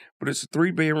 But it's a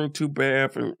 3-bedroom,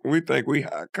 2-bath, and we think we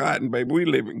hot cotton, baby. We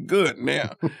living good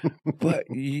now. But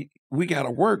we got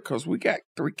to work because we got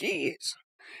 3 kids.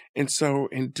 And so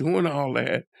in doing all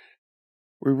that,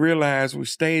 we realized we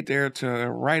stayed there to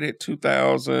right at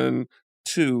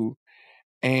 2002,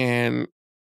 and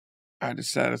I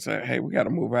decided to say, hey, we got to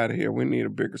move out of here. We need a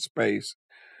bigger space.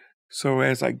 So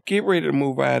as I get ready to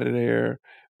move out of there,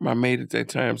 my mate at that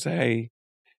time said, hey,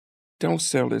 don't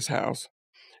sell this house.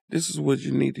 This is what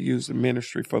you need to use the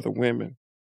ministry for the women.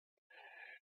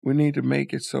 We need to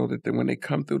make it so that when they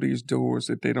come through these doors,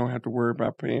 that they don't have to worry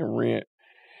about paying rent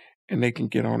and they can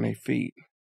get on their feet.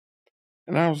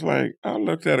 And I was like, I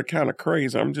looked at it kind of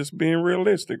crazy. I'm just being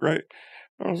realistic, right?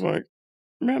 I was like,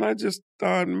 man, I just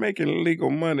started making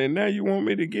legal money. And now you want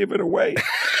me to give it away?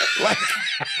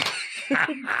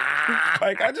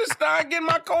 like I just started getting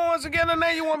my coins again, and now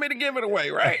you want me to give it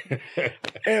away, right?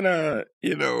 And,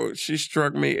 she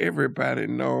struck me. Everybody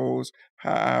knows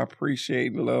how I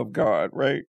appreciate and love God,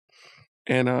 right?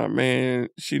 And, man,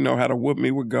 she know how to whoop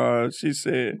me with God. She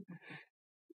said,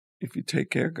 if you take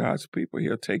care of God's people,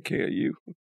 he'll take care of you.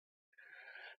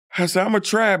 I said, I'm going to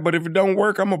try, but if it don't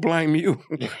work, I'm going to blame you,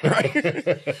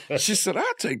 right? She said,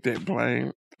 I'll take that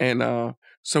blame. And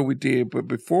so we did. But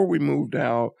before we moved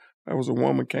out, there was a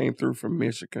woman came through from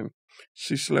Michigan.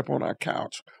 She slept on our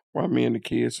couch while me and the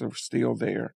kids were still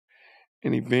there.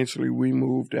 And eventually we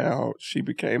moved out. She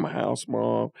became a house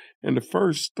mom. In the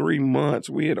first 3 months,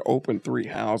 we had opened 3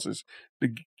 houses.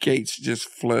 The gates just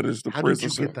flooded the prison. How did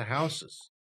you get the houses?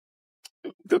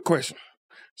 Good question.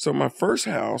 So my first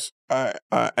house, I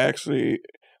actually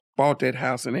bought that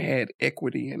house and it had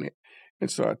equity in it. And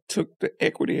so I took the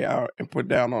equity out and put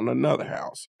down on another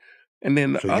house. And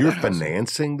then so you're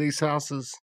financing these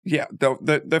houses? Yeah,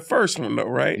 the first one though,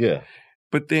 right? Yeah.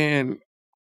 But then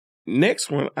next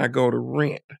one, I go to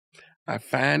rent. I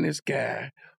find this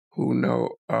guy who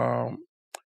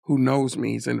knows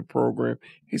me. He's in the program.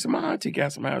 He said, my auntie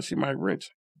got some house. She might rent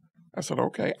you. I said,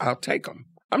 okay, I'll take them.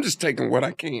 I'm just taking what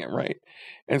I can, right?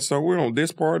 And so we're on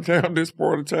this part of town, this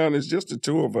part of town. It's just the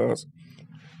 2 of us.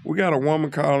 We got a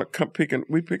woman picking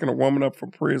a woman up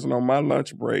from prison on my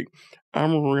lunch break.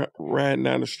 I'm riding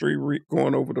down the street,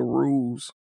 going over the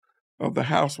rules of the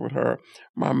house with her.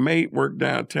 My mate worked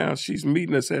downtown. She's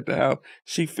meeting us at the house.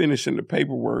 She finishing the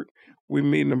paperwork. We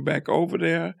meeting them back over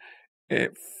there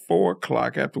at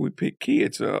 4:00 after we pick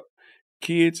kids up.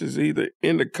 Kids is either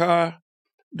in the car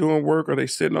doing work or they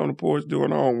sitting on the porch doing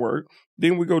their own work.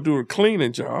 Then we go do a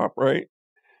cleaning job, right?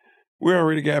 We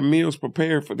already got meals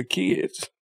prepared for the kids.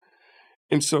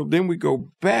 And so then we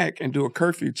go back and do a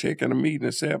curfew check and a meeting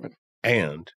at 7.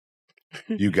 And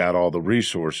you got all the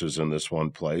resources in this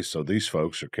one place. So these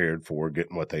folks are cared for,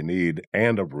 getting what they need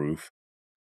and a roof.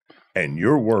 And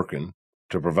you're working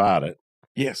to provide it.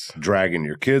 Yes. Dragging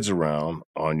your kids around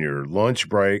on your lunch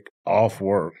break, off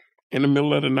work. In the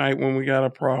middle of the night when we got a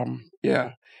problem.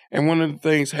 Yeah. And one of the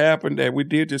things happened that we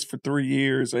did this for 3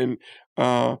 years. And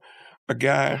a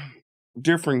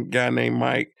different guy named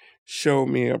Mike, showed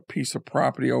me a piece of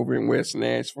property over in West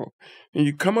Nashville. And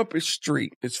you come up this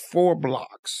street, it's 4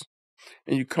 blocks.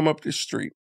 And you come up this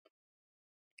street.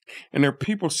 And there are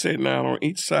people sitting out on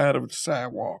each side of the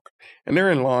sidewalk. And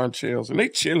they're in lawn chairs. And they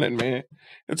chilling, man.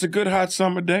 It's a good hot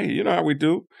summer day. You know how we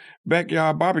do.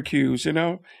 Backyard barbecues, you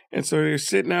know. And so they're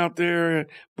sitting out there.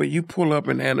 But you pull up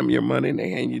and hand them your money and they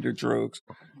hand you the drugs.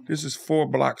 This is 4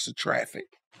 blocks of traffic,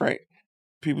 right?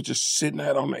 People just sitting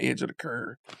out on the edge of the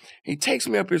curb. He takes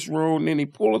me up this road and then he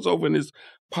pulls over in this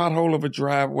pothole of a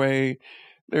driveway.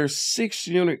 There's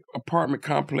 6-unit apartment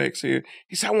complex here.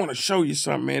 He said, I want to show you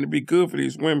something, man. It'd be good for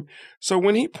these women. So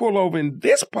when he pull over in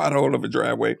this pothole of a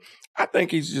driveway, I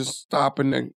think he's just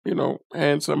stopping to,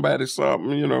 hand somebody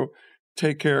something,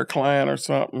 take care of a client or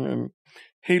something. And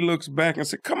he looks back and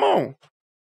said, come on.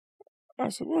 I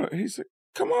said, what? He said,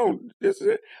 come on. This is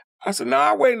it. I said, no,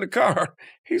 I'll wait in the car.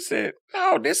 He said,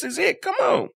 no, this is it. Come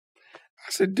on. I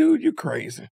said, dude, you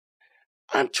crazy.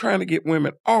 I'm trying to get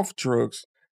women off drugs,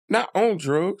 not on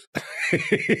drugs.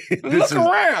 Look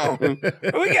around.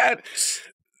 We got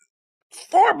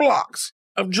 4 blocks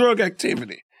of drug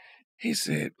activity. He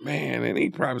said, man, and he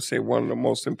probably said one of the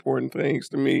most important things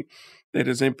to me that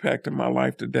has impacted my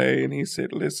life today. And he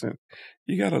said, listen,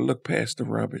 you got to look past the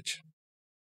rubbish.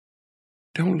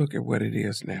 Don't look at what it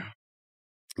is now.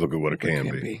 Look at what it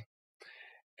can be.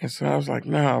 And so I was like,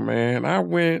 nah, man. I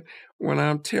went, when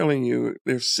I'm telling you,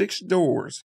 there's 6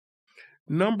 doors.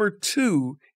 Number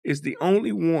 2 is the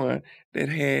only one that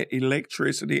had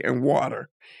electricity and water.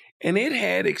 And it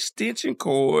had extension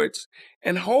cords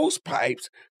and hose pipes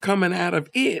coming out of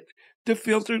it to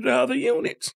filter the other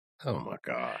units. Oh my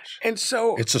gosh. And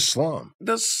so it's a slum.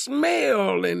 The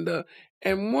smell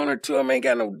and one or two of them ain't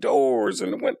got no doors.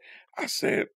 And when I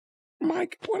said,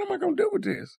 Mike, what am I going to do with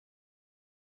this?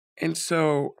 And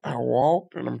so I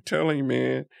walked, and I'm telling you,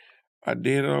 man, I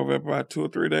did it over about 2 or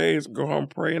 3 days, go home,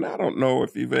 pray. And I don't know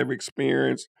if you've ever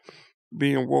experienced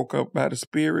being woke up by the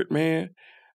Spirit, man.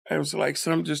 It was like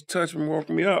something just touched me, woke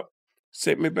me up,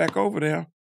 set me back over there.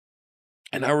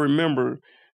 And I remember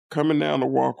coming down the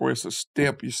walkway, it's a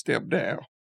step, you step down.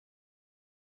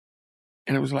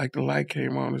 And it was like the light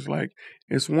came on. It's like,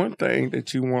 it's one thing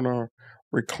that you want to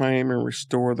reclaim and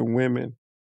restore the women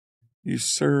you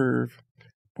serve,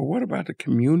 but what about the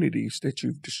communities that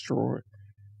you've destroyed?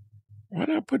 Why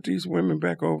not put these women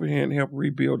back over here and help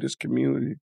rebuild this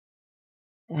community?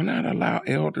 Why not allow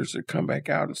elders to come back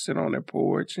out and sit on their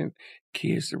porch and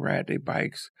kids to ride their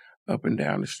bikes up and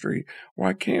down the street?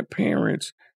 Why can't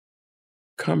parents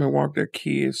come and walk their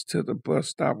kids to the bus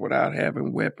stop without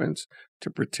having weapons to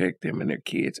protect them and their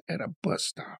kids at a bus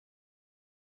stop?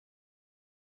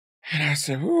 And I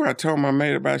said, ooh, I told my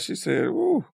mate about it. She said,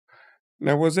 ooh,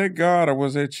 now was that God or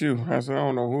was that you? I said, I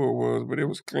don't know who it was, but it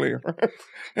was clear.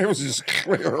 It was just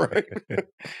clear, right?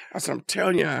 I said, I'm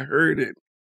telling you, I heard it.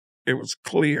 It was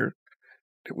clear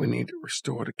that we need to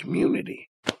restore the community.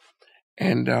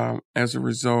 And as a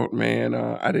result, man,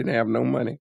 I didn't have no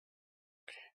money.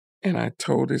 And I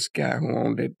told this guy who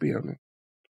owned that building,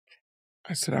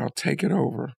 I said, I'll take it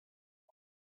over.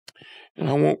 And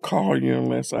I won't call you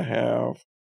unless I have,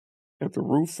 if the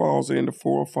roof falls in, the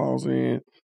floor falls in,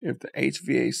 if the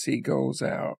HVAC goes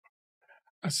out.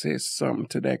 I said something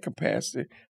to that capacity.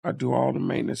 I do all the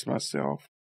maintenance myself.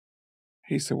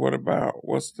 He said,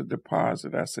 what's the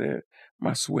deposit? I said,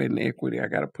 my sweat and equity. I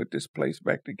got to put this place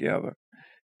back together.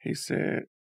 He said,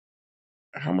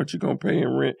 how much you going to pay in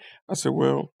rent? I said,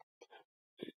 well,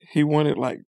 he wanted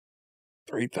like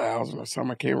 $3,000 or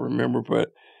something. I can't remember, but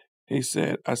I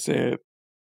said,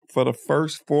 for the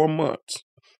first 4 months,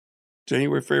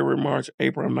 January, February, March,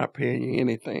 April, I'm not paying you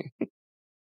anything.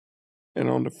 And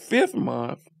on the 5th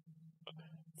month,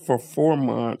 for 4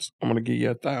 months, I'm going to give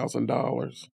you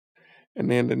 $1,000. And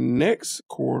then the next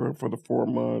quarter for the 4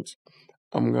 months,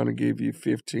 I'm going to give you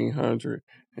 $1,500.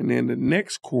 And then the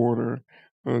next quarter,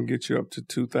 I'm going to get you up to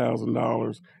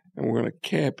 $2,000, and we're going to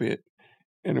cap it,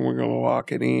 and then we're going to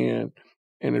lock it in,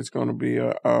 and it's going to be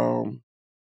a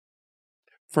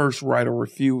first right of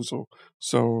refusal.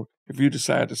 So if you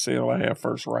decide to sell, I have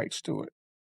first rights to it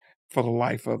for the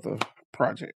life of the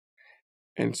project.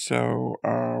 And so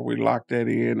we locked that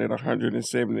in at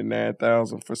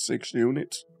 $179,000 for 6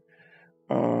 units.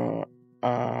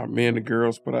 Me and the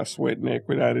girls put our sweat and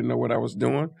equity. I didn't know what I was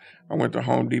doing. I went to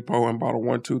Home Depot and bought a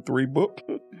 1, 2, 3 book.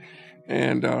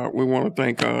 And we want to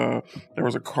thank, there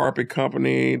was a carpet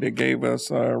company that gave us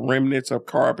remnants of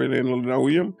carpet and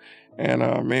linoleum. And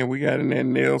man, we got in there,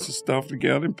 nailed some stuff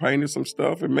together and painted some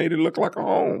stuff and made it look like a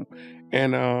home.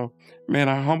 And man,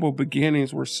 our humble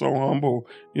beginnings were so humble.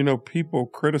 You know, people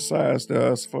criticized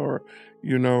us for,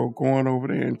 going over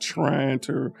there and trying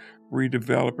to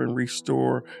redevelop and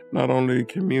restore not only the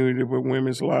community, but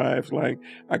women's lives. Like,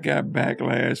 I got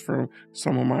backlash from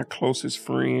some of my closest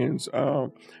friends.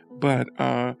 But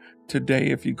today,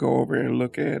 if you go over and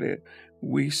look at it,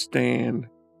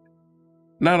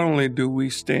 not only do we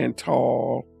stand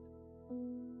tall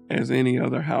as any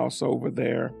other house over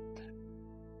there,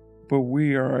 but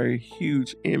we are a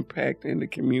huge impact in the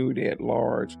community at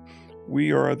large.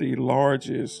 We are the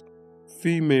largest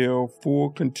female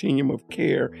full continuum of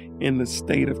care in the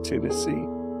state of Tennessee.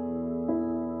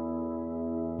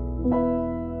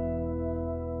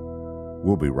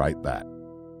 We'll be right back.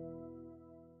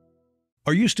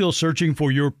 Are you still searching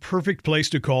for your perfect place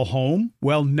to call home?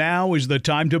 Well, now is the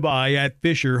time to buy at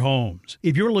Fisher Homes.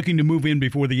 If you're looking to move in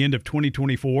before the end of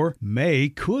 2024, May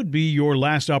could be your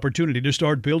last opportunity to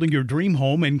start building your dream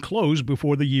home and close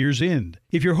before the year's end.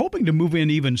 If you're hoping to move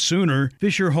in even sooner,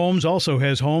 Fisher Homes also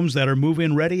has homes that are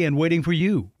move-in ready and waiting for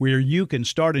you, where you can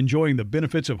start enjoying the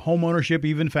benefits of homeownership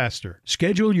even faster.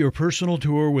 Schedule your personal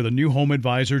tour with a new home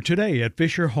advisor today at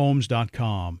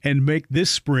FisherHomes.com and make this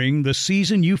spring the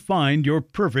season you find your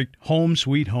perfect home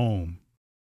sweet home.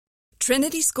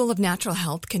 Trinity School of Natural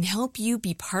Health can help you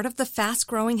be part of the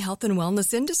fast-growing health and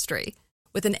wellness industry.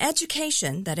 With an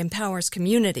education that empowers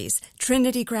communities,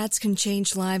 Trinity grads can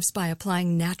change lives by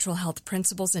applying natural health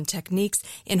principles and techniques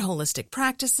in holistic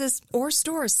practices or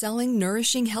stores selling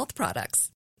nourishing health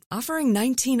products. Offering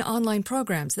 19 online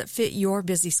programs that fit your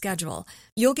busy schedule,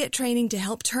 you'll get training to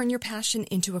help turn your passion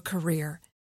into a career.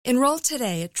 Enroll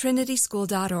today at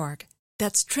trinityschool.org.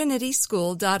 That's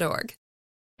trinityschool.org.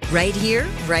 Right here,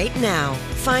 right now.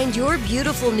 Find your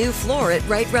beautiful new floor at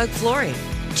Right Rug Flooring.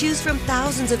 Choose from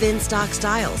thousands of in-stock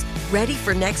styles, ready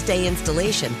for next day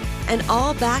installation, and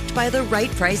all backed by the right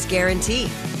price guarantee.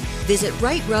 Visit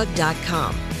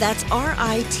rightrug.com. That's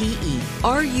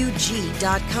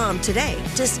RITERUG.com today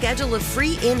to schedule a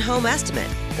free in-home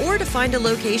estimate or to find a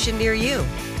location near you.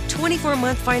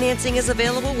 24-month financing is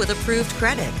available with approved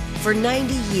credit. For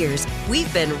 90 years,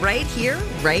 we've been right here,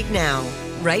 right now.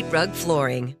 Right Rug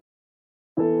Flooring.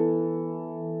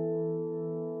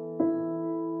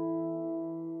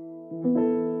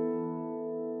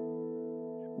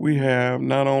 We have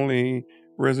not only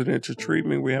residential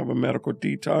treatment, we have a medical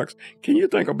detox. Can you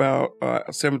think about a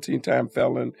 17-time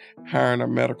felon hiring a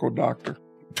medical doctor?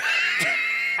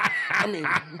 I mean,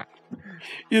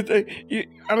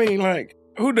 like,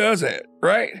 who does that,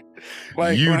 right?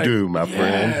 Like you do, my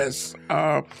friend. Yes.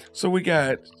 So we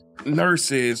got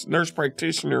nurses, nurse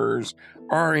practitioners,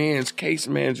 RNs, case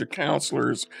manager,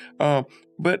 counselors. But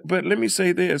let me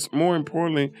say this, more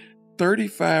importantly,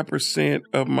 35%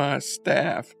 of my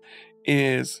staff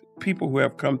is people who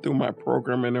have come through my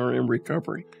program and are in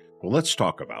recovery. Well, let's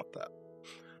talk about that.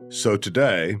 So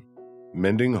today,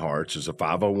 Mending Hearts is a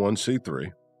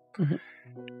 501c3. Mm-hmm.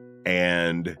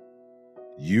 And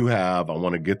you have, I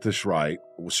want to get this right,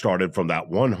 started from that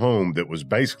one home that was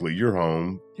basically your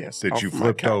home, yes, that you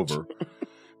flipped over,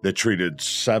 that treated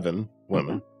 7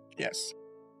 women. Mm-hmm. Yes.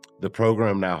 The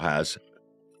program now has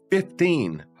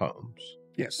 15 homes.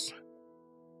 Yes.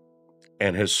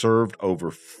 And has served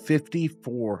over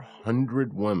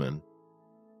 5,400 women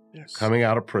coming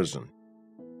out of prison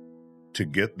to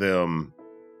get them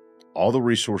all the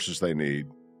resources they need,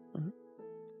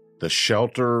 the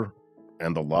shelter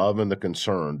and the love and the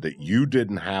concern that you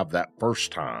didn't have that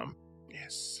first time.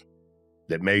 Yes.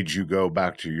 That made you go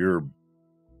back to your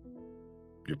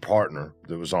partner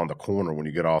that was on the corner when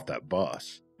you get off that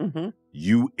bus. Mm-hmm.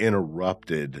 You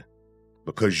interrupted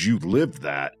because you lived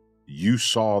that. You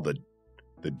saw the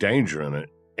danger in it,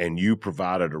 and you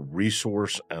provided a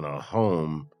resource and a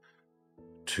home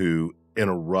to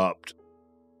interrupt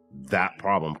that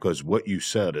problem. Because what you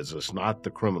said is it's not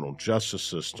the criminal justice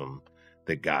system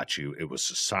that got you. It was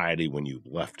society when you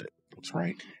left it. That's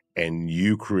right. And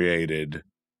you created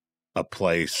a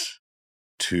place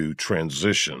to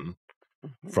transition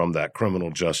from that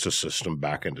criminal justice system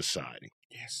back into society.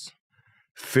 Yes.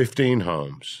 15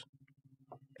 homes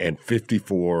and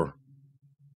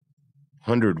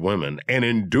 5,400 women. And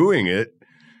in doing it,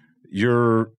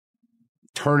 you're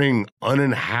turning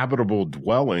uninhabitable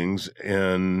dwellings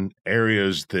in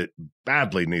areas that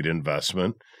badly need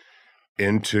investment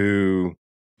into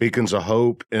beacons of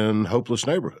hope in hopeless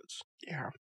neighborhoods.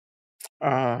 Yeah.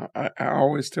 I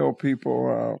always tell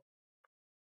people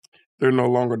they're no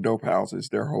longer dope houses,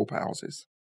 they're hope houses.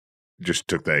 Just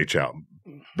took the H out,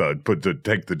 but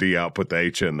take the D out, put the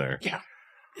H in there. Yeah.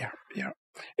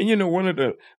 And you know, one of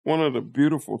the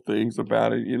beautiful things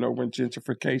about it, you know, when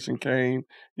gentrification came,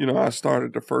 you know, I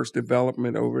started the first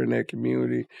development over in that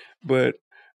community, but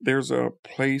there's a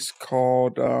place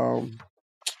called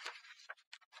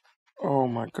oh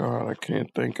my God, I can't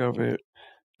think of it.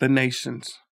 The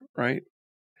Nations, right?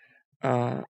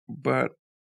 But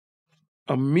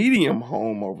a medium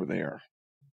home over there,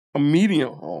 a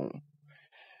medium home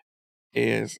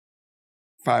is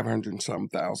 $500 and some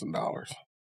thousand.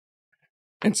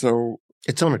 And so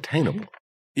it's unattainable.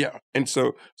 Yeah. And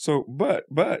so, but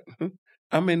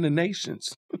I'm in the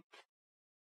Nations.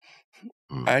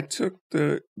 I took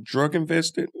the drug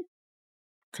invested,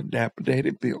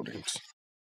 dilapidated buildings.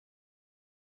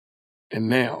 And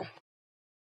now,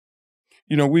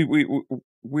 you know, we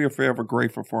are forever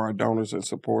grateful for our donors and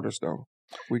supporters, though.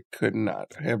 We could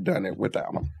not have done it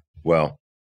without them. Well,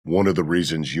 one of the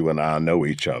reasons you and I know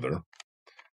each other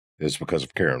is because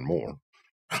of Karen Moore.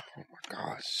 Oh, my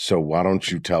gosh. So why don't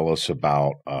you tell us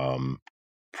about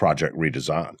Project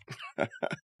Redesign?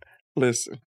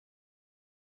 Listen,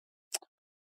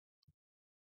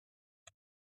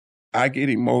 I get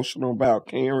emotional about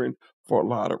Karen for a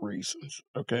lot of reasons,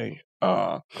 okay?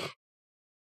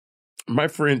 My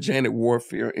friend Janet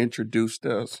Warfield introduced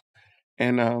us,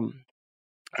 and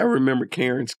I remember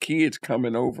Karen's kids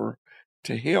coming over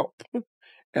to help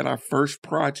at our first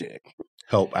project.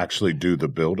 Help actually do the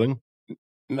building?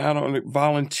 Not only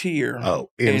volunteer.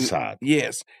 Oh, inside.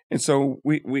 Yes. And so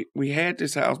we had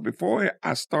this house before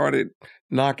I started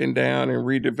knocking down and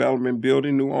redeveloping,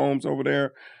 building new homes over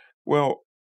there. Well,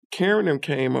 Karen and them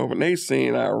came over and they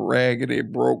seen our raggedy,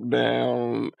 broke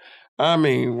down. I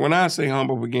mean, when I say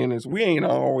humble beginnings, we ain't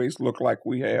always look like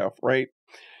we have, right?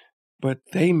 But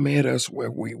they met us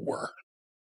where we were.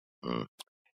 And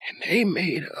they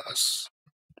made us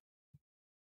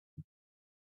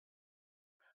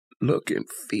look, and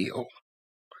feel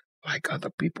like other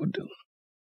people do.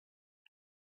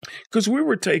 Because we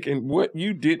were taking what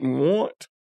you didn't want,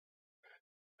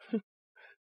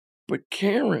 but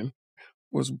Karen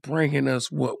was bringing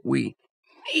us what we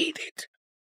needed,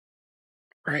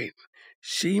 right?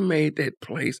 She made that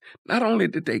place. Not only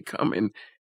did they come and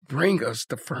bring us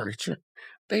the furniture,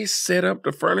 they set up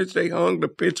the furniture, they hung the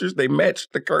pictures, they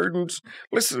matched the curtains.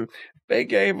 Listen, they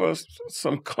gave us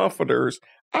some comforters.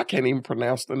 I can't even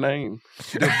pronounce the name.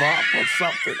 Devop or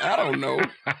something. I don't know.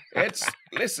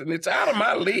 It's out of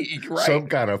my league, right? Some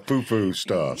kind of foo-foo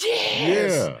stuff.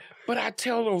 Yes. Yeah. But I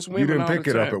tell those women, You didn't all pick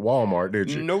the it time, up at Walmart,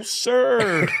 did you? No,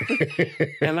 sir.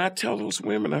 And I tell those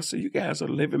women, I say, you guys are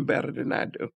living better than I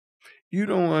do. You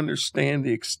don't understand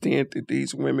the extent that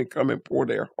these women come and pour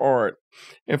their heart.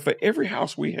 And for every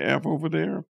house we have over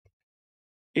there,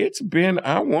 it's been,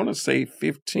 I want to say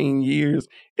 15 years.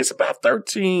 It's about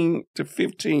 13 to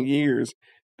 15 years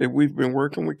that we've been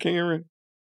working with Karen.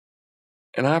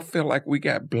 And I feel like we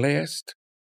got blessed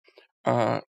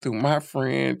through my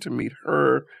friend to meet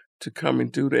her, to come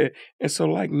and do that. And so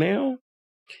like now,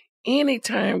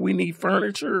 anytime we need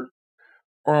furniture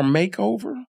or a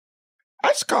makeover, I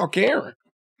just call Karen.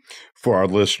 For our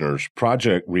listeners,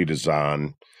 Project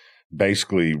Redesign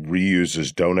basically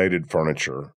reuses donated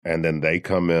furniture, and then they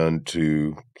come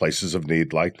into places of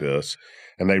need like this,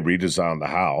 and they redesign the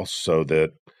house so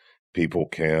that people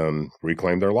can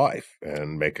reclaim their life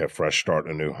and make a fresh start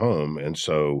in a new home. And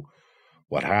so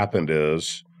what happened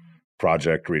is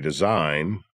Project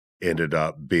Redesign ended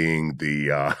up being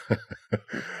the,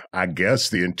 I guess,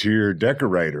 the interior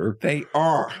decorator. They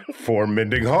are. For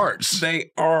Mending Hearts.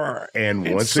 They are.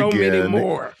 And once so again, many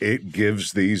more. It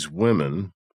gives these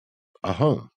women a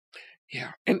home.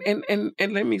 Yeah. And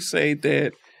let me say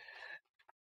that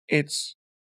it's,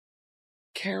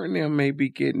 Karen and them may be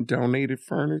getting donated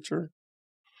furniture,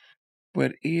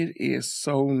 but it is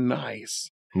so nice.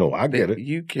 No, I get it.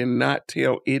 You cannot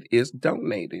tell it is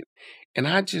donated. And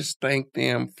I just thank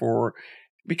them for,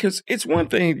 because it's one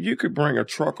thing, you could bring a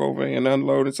truck over and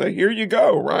unload and say, here you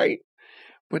go, right?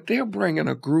 But they're bringing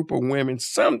a group of women,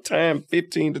 sometimes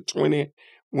 15 to 20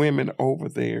 women over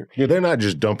there. Yeah, they're not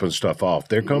just dumping stuff off.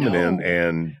 They're coming in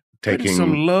and taking putting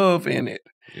some love in it.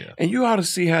 Yeah. And you ought to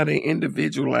see how they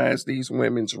individualize these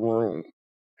women's room.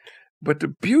 But the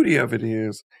beauty of it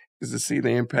is to see the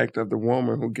impact of the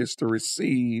woman who gets to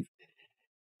receive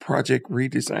Project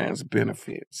Redesign's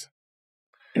benefits.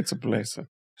 It's a blessing.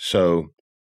 So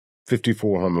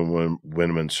 5,400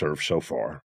 women served so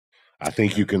far. I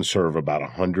think you can serve about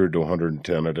 100 to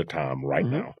 110 at a time right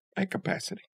now. At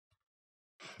capacity.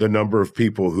 The number of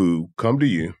people who come to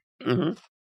you,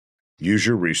 use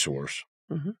your resource,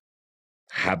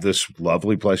 have this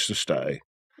lovely place to stay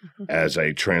as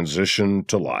a transition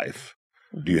to life.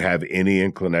 Do you have any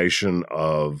inclination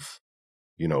of,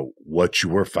 what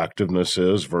your effectiveness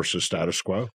is versus status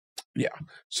quo? Yeah.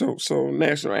 So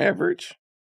national average,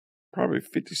 probably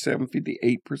 57,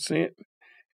 58%.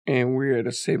 And we're at a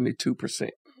 72%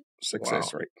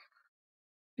 success rate.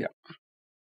 Yeah.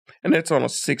 And that's on a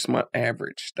 6-month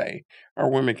average stay. Our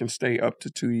women can stay up to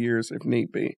 2 years if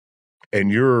need be.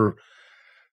 And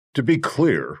to be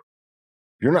clear,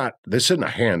 this isn't a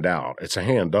handout, it's a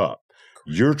hand up.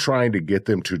 You're trying to get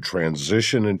them to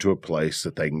transition into a place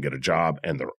that they can get a job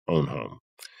and their own home.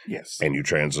 Yes. And you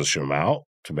transition them out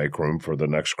to make room for the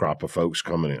next crop of folks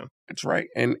coming in. That's right.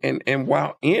 And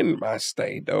while in my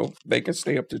stay, though, they can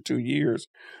stay up to 2 years.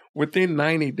 Within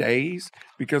 90 days,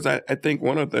 because I think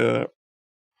one of the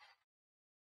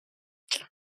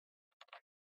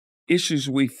issues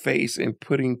we face in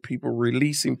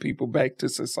releasing people back to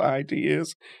society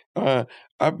is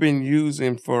I've been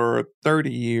using for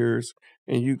 30 years,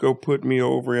 and you go put me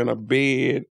over in a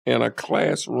bed in a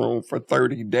classroom for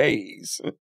 30 days,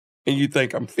 and you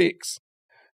think I'm fixed.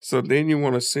 So then you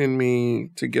want to send me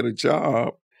to get a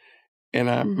job, and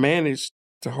I managed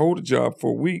to hold a job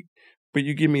for a week, but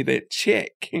you give me that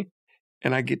check,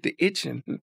 and I get the itching.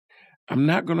 I'm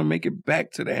not going to make it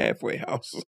back to the halfway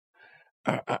house.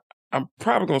 I'm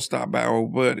probably going to stop by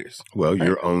old buddies. Well,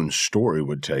 your own story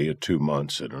would tell you 2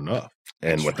 months isn't enough.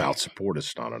 And without support,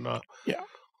 it's not enough. Yeah.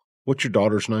 What's your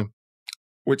daughter's name?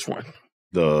 Which one?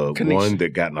 The Kanisha. one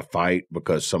that got in a fight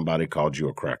because somebody called you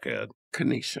a crackhead.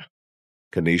 Kanisha.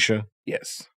 Kanisha?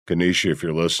 Yes. Kanisha, if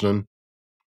you're listening,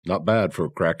 not bad for a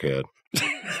crackhead.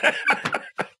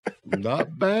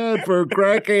 Not bad for a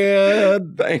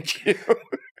crackhead. Thank you.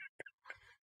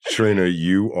 Trina,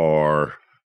 you are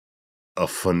a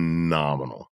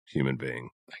phenomenal human being.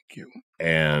 Thank you.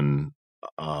 And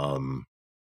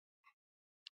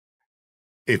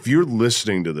if you're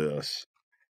listening to this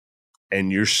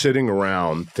and you're sitting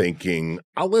around thinking,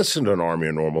 I listen to an Army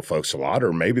of Normal Folks a lot,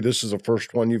 or maybe this is the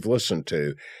first one you've listened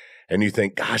to, and you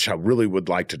think, gosh, I really would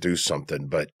like to do something,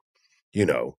 but,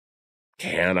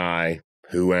 can I?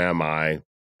 Who am I?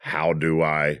 How do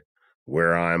I?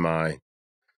 Where am I?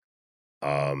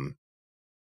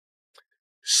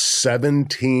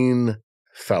 17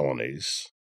 felonies,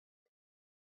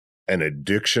 an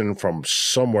addiction from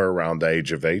somewhere around the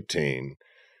age of 18,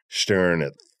 staring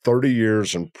at 30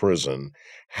 years in prison,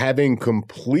 having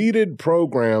completed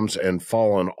programs and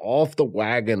fallen off the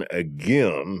wagon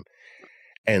again,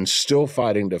 and still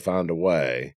fighting to find a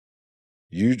way.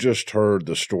 You just heard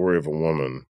the story of a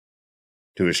woman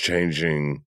who has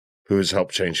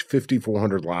helped change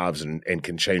 5,400 lives and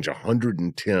can change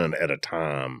 110 at a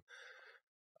time.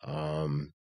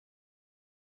 From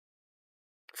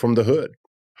the hood.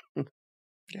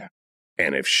 Yeah.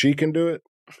 And if she can do it,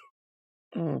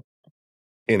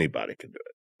 anybody can do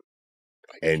it.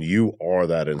 And you are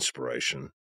that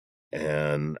inspiration.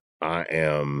 And I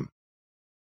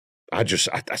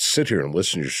sit here and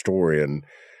listen to your story, and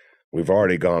we've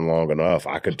already gone long enough.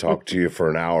 I could talk to you for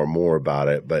an hour more about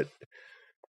it, but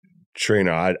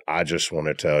Trina, I just want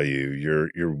to tell you,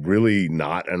 you're really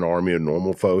not an Army of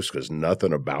Normal Folks, because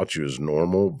nothing about you is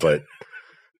normal. But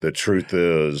the truth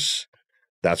is,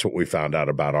 that's what we found out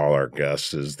about all our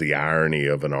guests, is the irony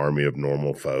of an Army of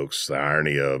Normal Folks, the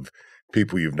irony of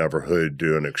people you've never heard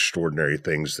doing extraordinary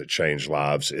things that change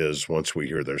lives is, once we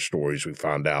hear their stories, we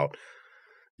find out,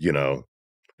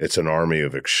 it's an army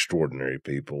of extraordinary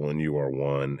people, and you are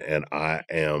one. And I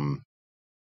am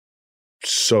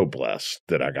so blessed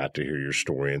that I got to hear your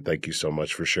story, and thank you so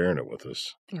much for sharing it with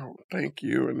us. Oh, thank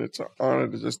you. And it's an honor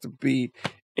to be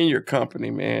in your company,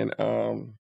 man. I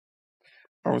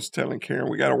was telling Karen,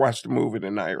 we got to watch the movie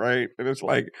tonight, right? And it's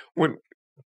like, when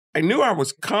I knew I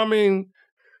was coming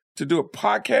to do a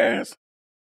podcast,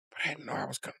 but I didn't know I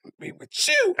was going to be with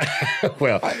you.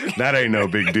 Well, that ain't no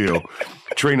big deal.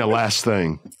 Trina, last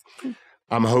thing.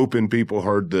 I'm hoping people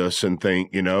heard this and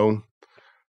think,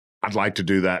 I'd like to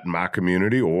do that in my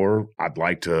community, or I'd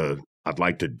like to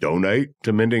donate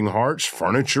to Mending Hearts,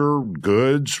 furniture,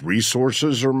 goods,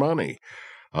 resources, or money.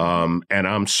 And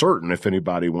I'm certain if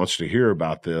anybody wants to hear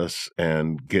about this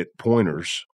and get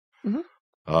pointers,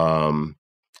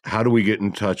 how do we get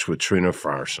in touch with Trina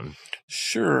Frierson?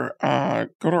 Sure. Go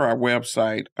to our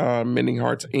website,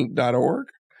 mendingheartsinc.org.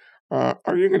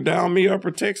 Or you can dial me up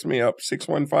or text me up,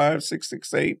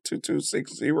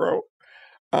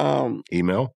 615-668-2260.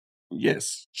 Email?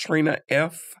 Yes, Trina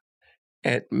F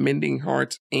at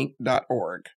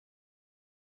mendingheartsinc.org.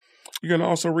 You can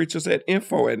also reach us at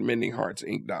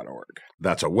info@mendingheartsinc.org.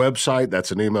 That's a website,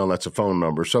 that's an email, that's a phone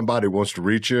number. Somebody wants to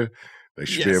reach you, they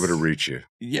should be able to reach you.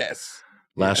 Yes.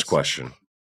 Last question.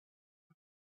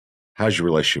 How's your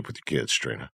relationship with your kids,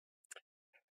 Trina?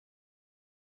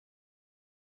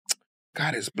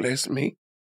 God has blessed me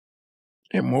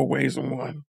in more ways than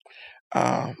one.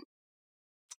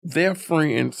 Their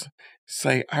friends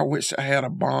say, I wish I had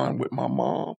a bond with my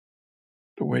mom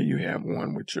the way you have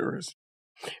one with yours.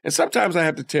 And sometimes I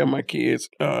have to tell my kids,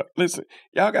 listen,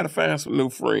 y'all got to find some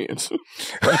new friends.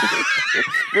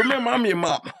 Remember, I'm your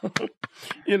mom.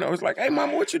 It's like, hey,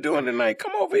 mama, what you doing tonight?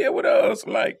 Come over here with us.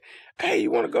 Like, hey,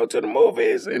 you want to go to the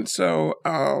movies? And so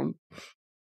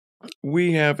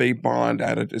we have a bond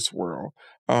out of this world.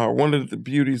 One of the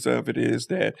beauties of it is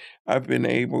that I've been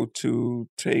able to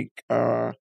take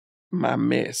my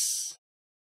mess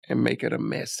and make it a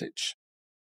message.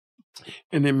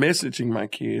 And then messaging my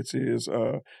kids is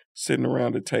sitting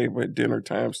around the table at dinner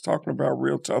times talking about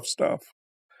real tough stuff,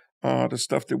 the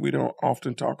stuff that we don't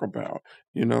often talk about,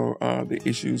 the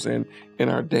issues in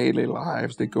our daily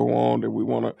lives that go on that we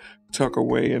want to tuck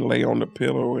away and lay on the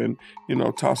pillow and,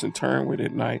 toss and turn with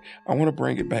at night. I want to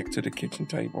bring it back to the kitchen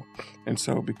table. And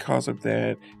so because of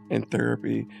that, in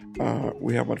therapy,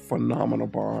 we have a phenomenal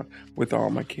bond with all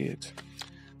my kids.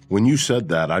 When you said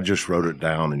that, I just wrote it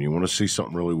down, and you want to see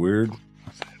something really weird?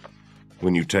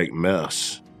 When you take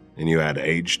mess and you add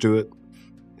age to it,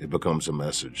 it becomes a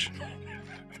message.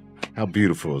 How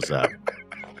beautiful is that?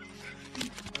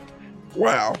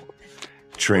 Wow.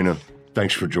 Trina,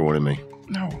 thanks for joining me.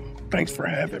 No, thanks for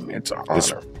having me. It's an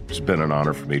honor. It's been an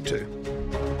honor for me, too.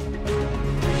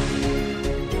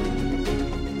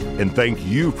 And thank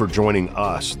you for joining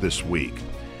us this week.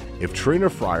 If Trina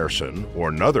Frierson or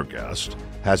another guest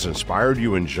has inspired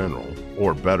you in general,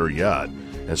 or better yet,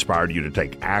 inspired you to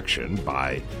take action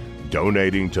by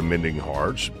donating to Mending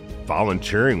Hearts,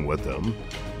 volunteering with them,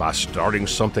 by starting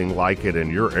something like it in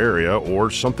your area,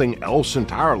 or something else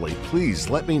entirely,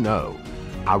 please let me know.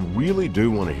 I really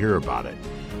do want to hear about it.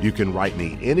 You can write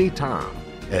me anytime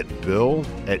at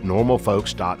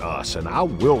bill@normalfolks.us, and I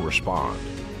will respond.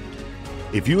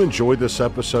 If you enjoyed this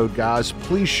episode, guys,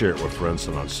 please share it with friends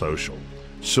and on social.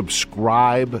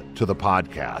 Subscribe to the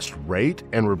podcast, rate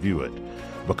and review it.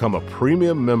 Become a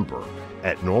premium member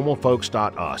at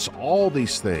normalfolks.us. All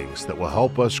these things that will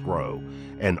help us grow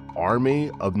an army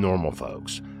of normal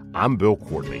folks. I'm Bill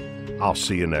Courtney. I'll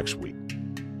see you next week.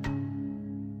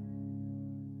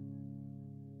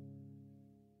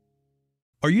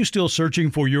 Are you still searching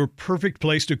for your perfect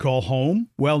place to call home?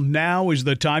 Well, now is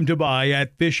the time to buy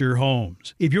at Fisher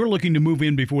Homes. If you're looking to move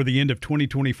in before the end of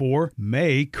 2024,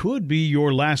 May could be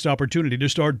your last opportunity to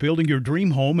start building your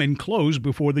dream home and close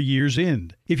before the year's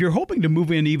end. If you're hoping to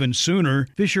move in even sooner,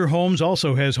 Fisher Homes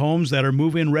also has homes that are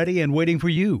move-in ready and waiting for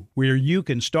you, where you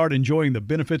can start enjoying the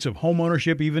benefits of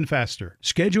homeownership even faster.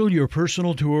 Schedule your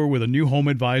personal tour with a new home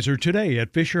advisor today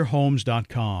at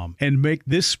FisherHomes.com and make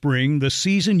this spring the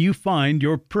season you find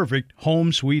your perfect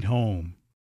home sweet home.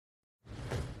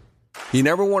 You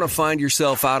never want to find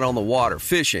yourself out on the water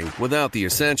fishing without the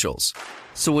essentials.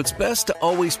 So it's best to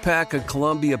always pack a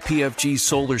Columbia PFG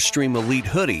Solar Stream Elite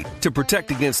hoodie to protect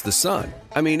against the sun.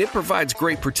 I mean, it provides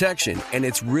great protection and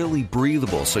it's really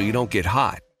breathable so you don't get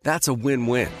hot. That's a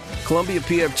win-win. Columbia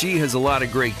PFG has a lot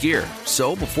of great gear.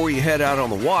 So before you head out on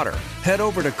the water, head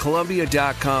over to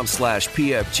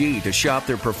Columbia.com/PFG to shop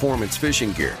their performance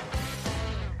fishing gear.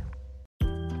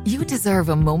 You deserve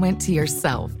a moment to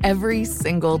yourself every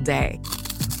single day.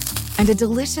 And a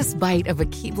delicious bite of a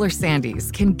Keebler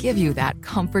Sandies can give you that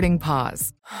comforting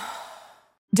pause.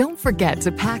 Don't forget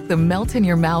to pack the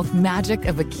melt-in-your-mouth magic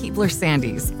of a Keebler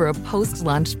Sandies for a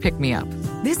post-lunch pick-me-up.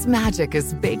 This magic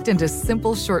is baked into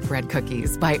simple shortbread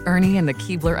cookies by Ernie and the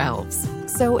Keebler Elves.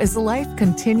 So as life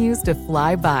continues to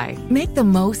fly by, make the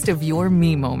most of your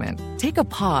me moment. Take a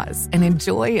pause and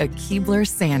enjoy a Keebler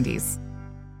Sandies.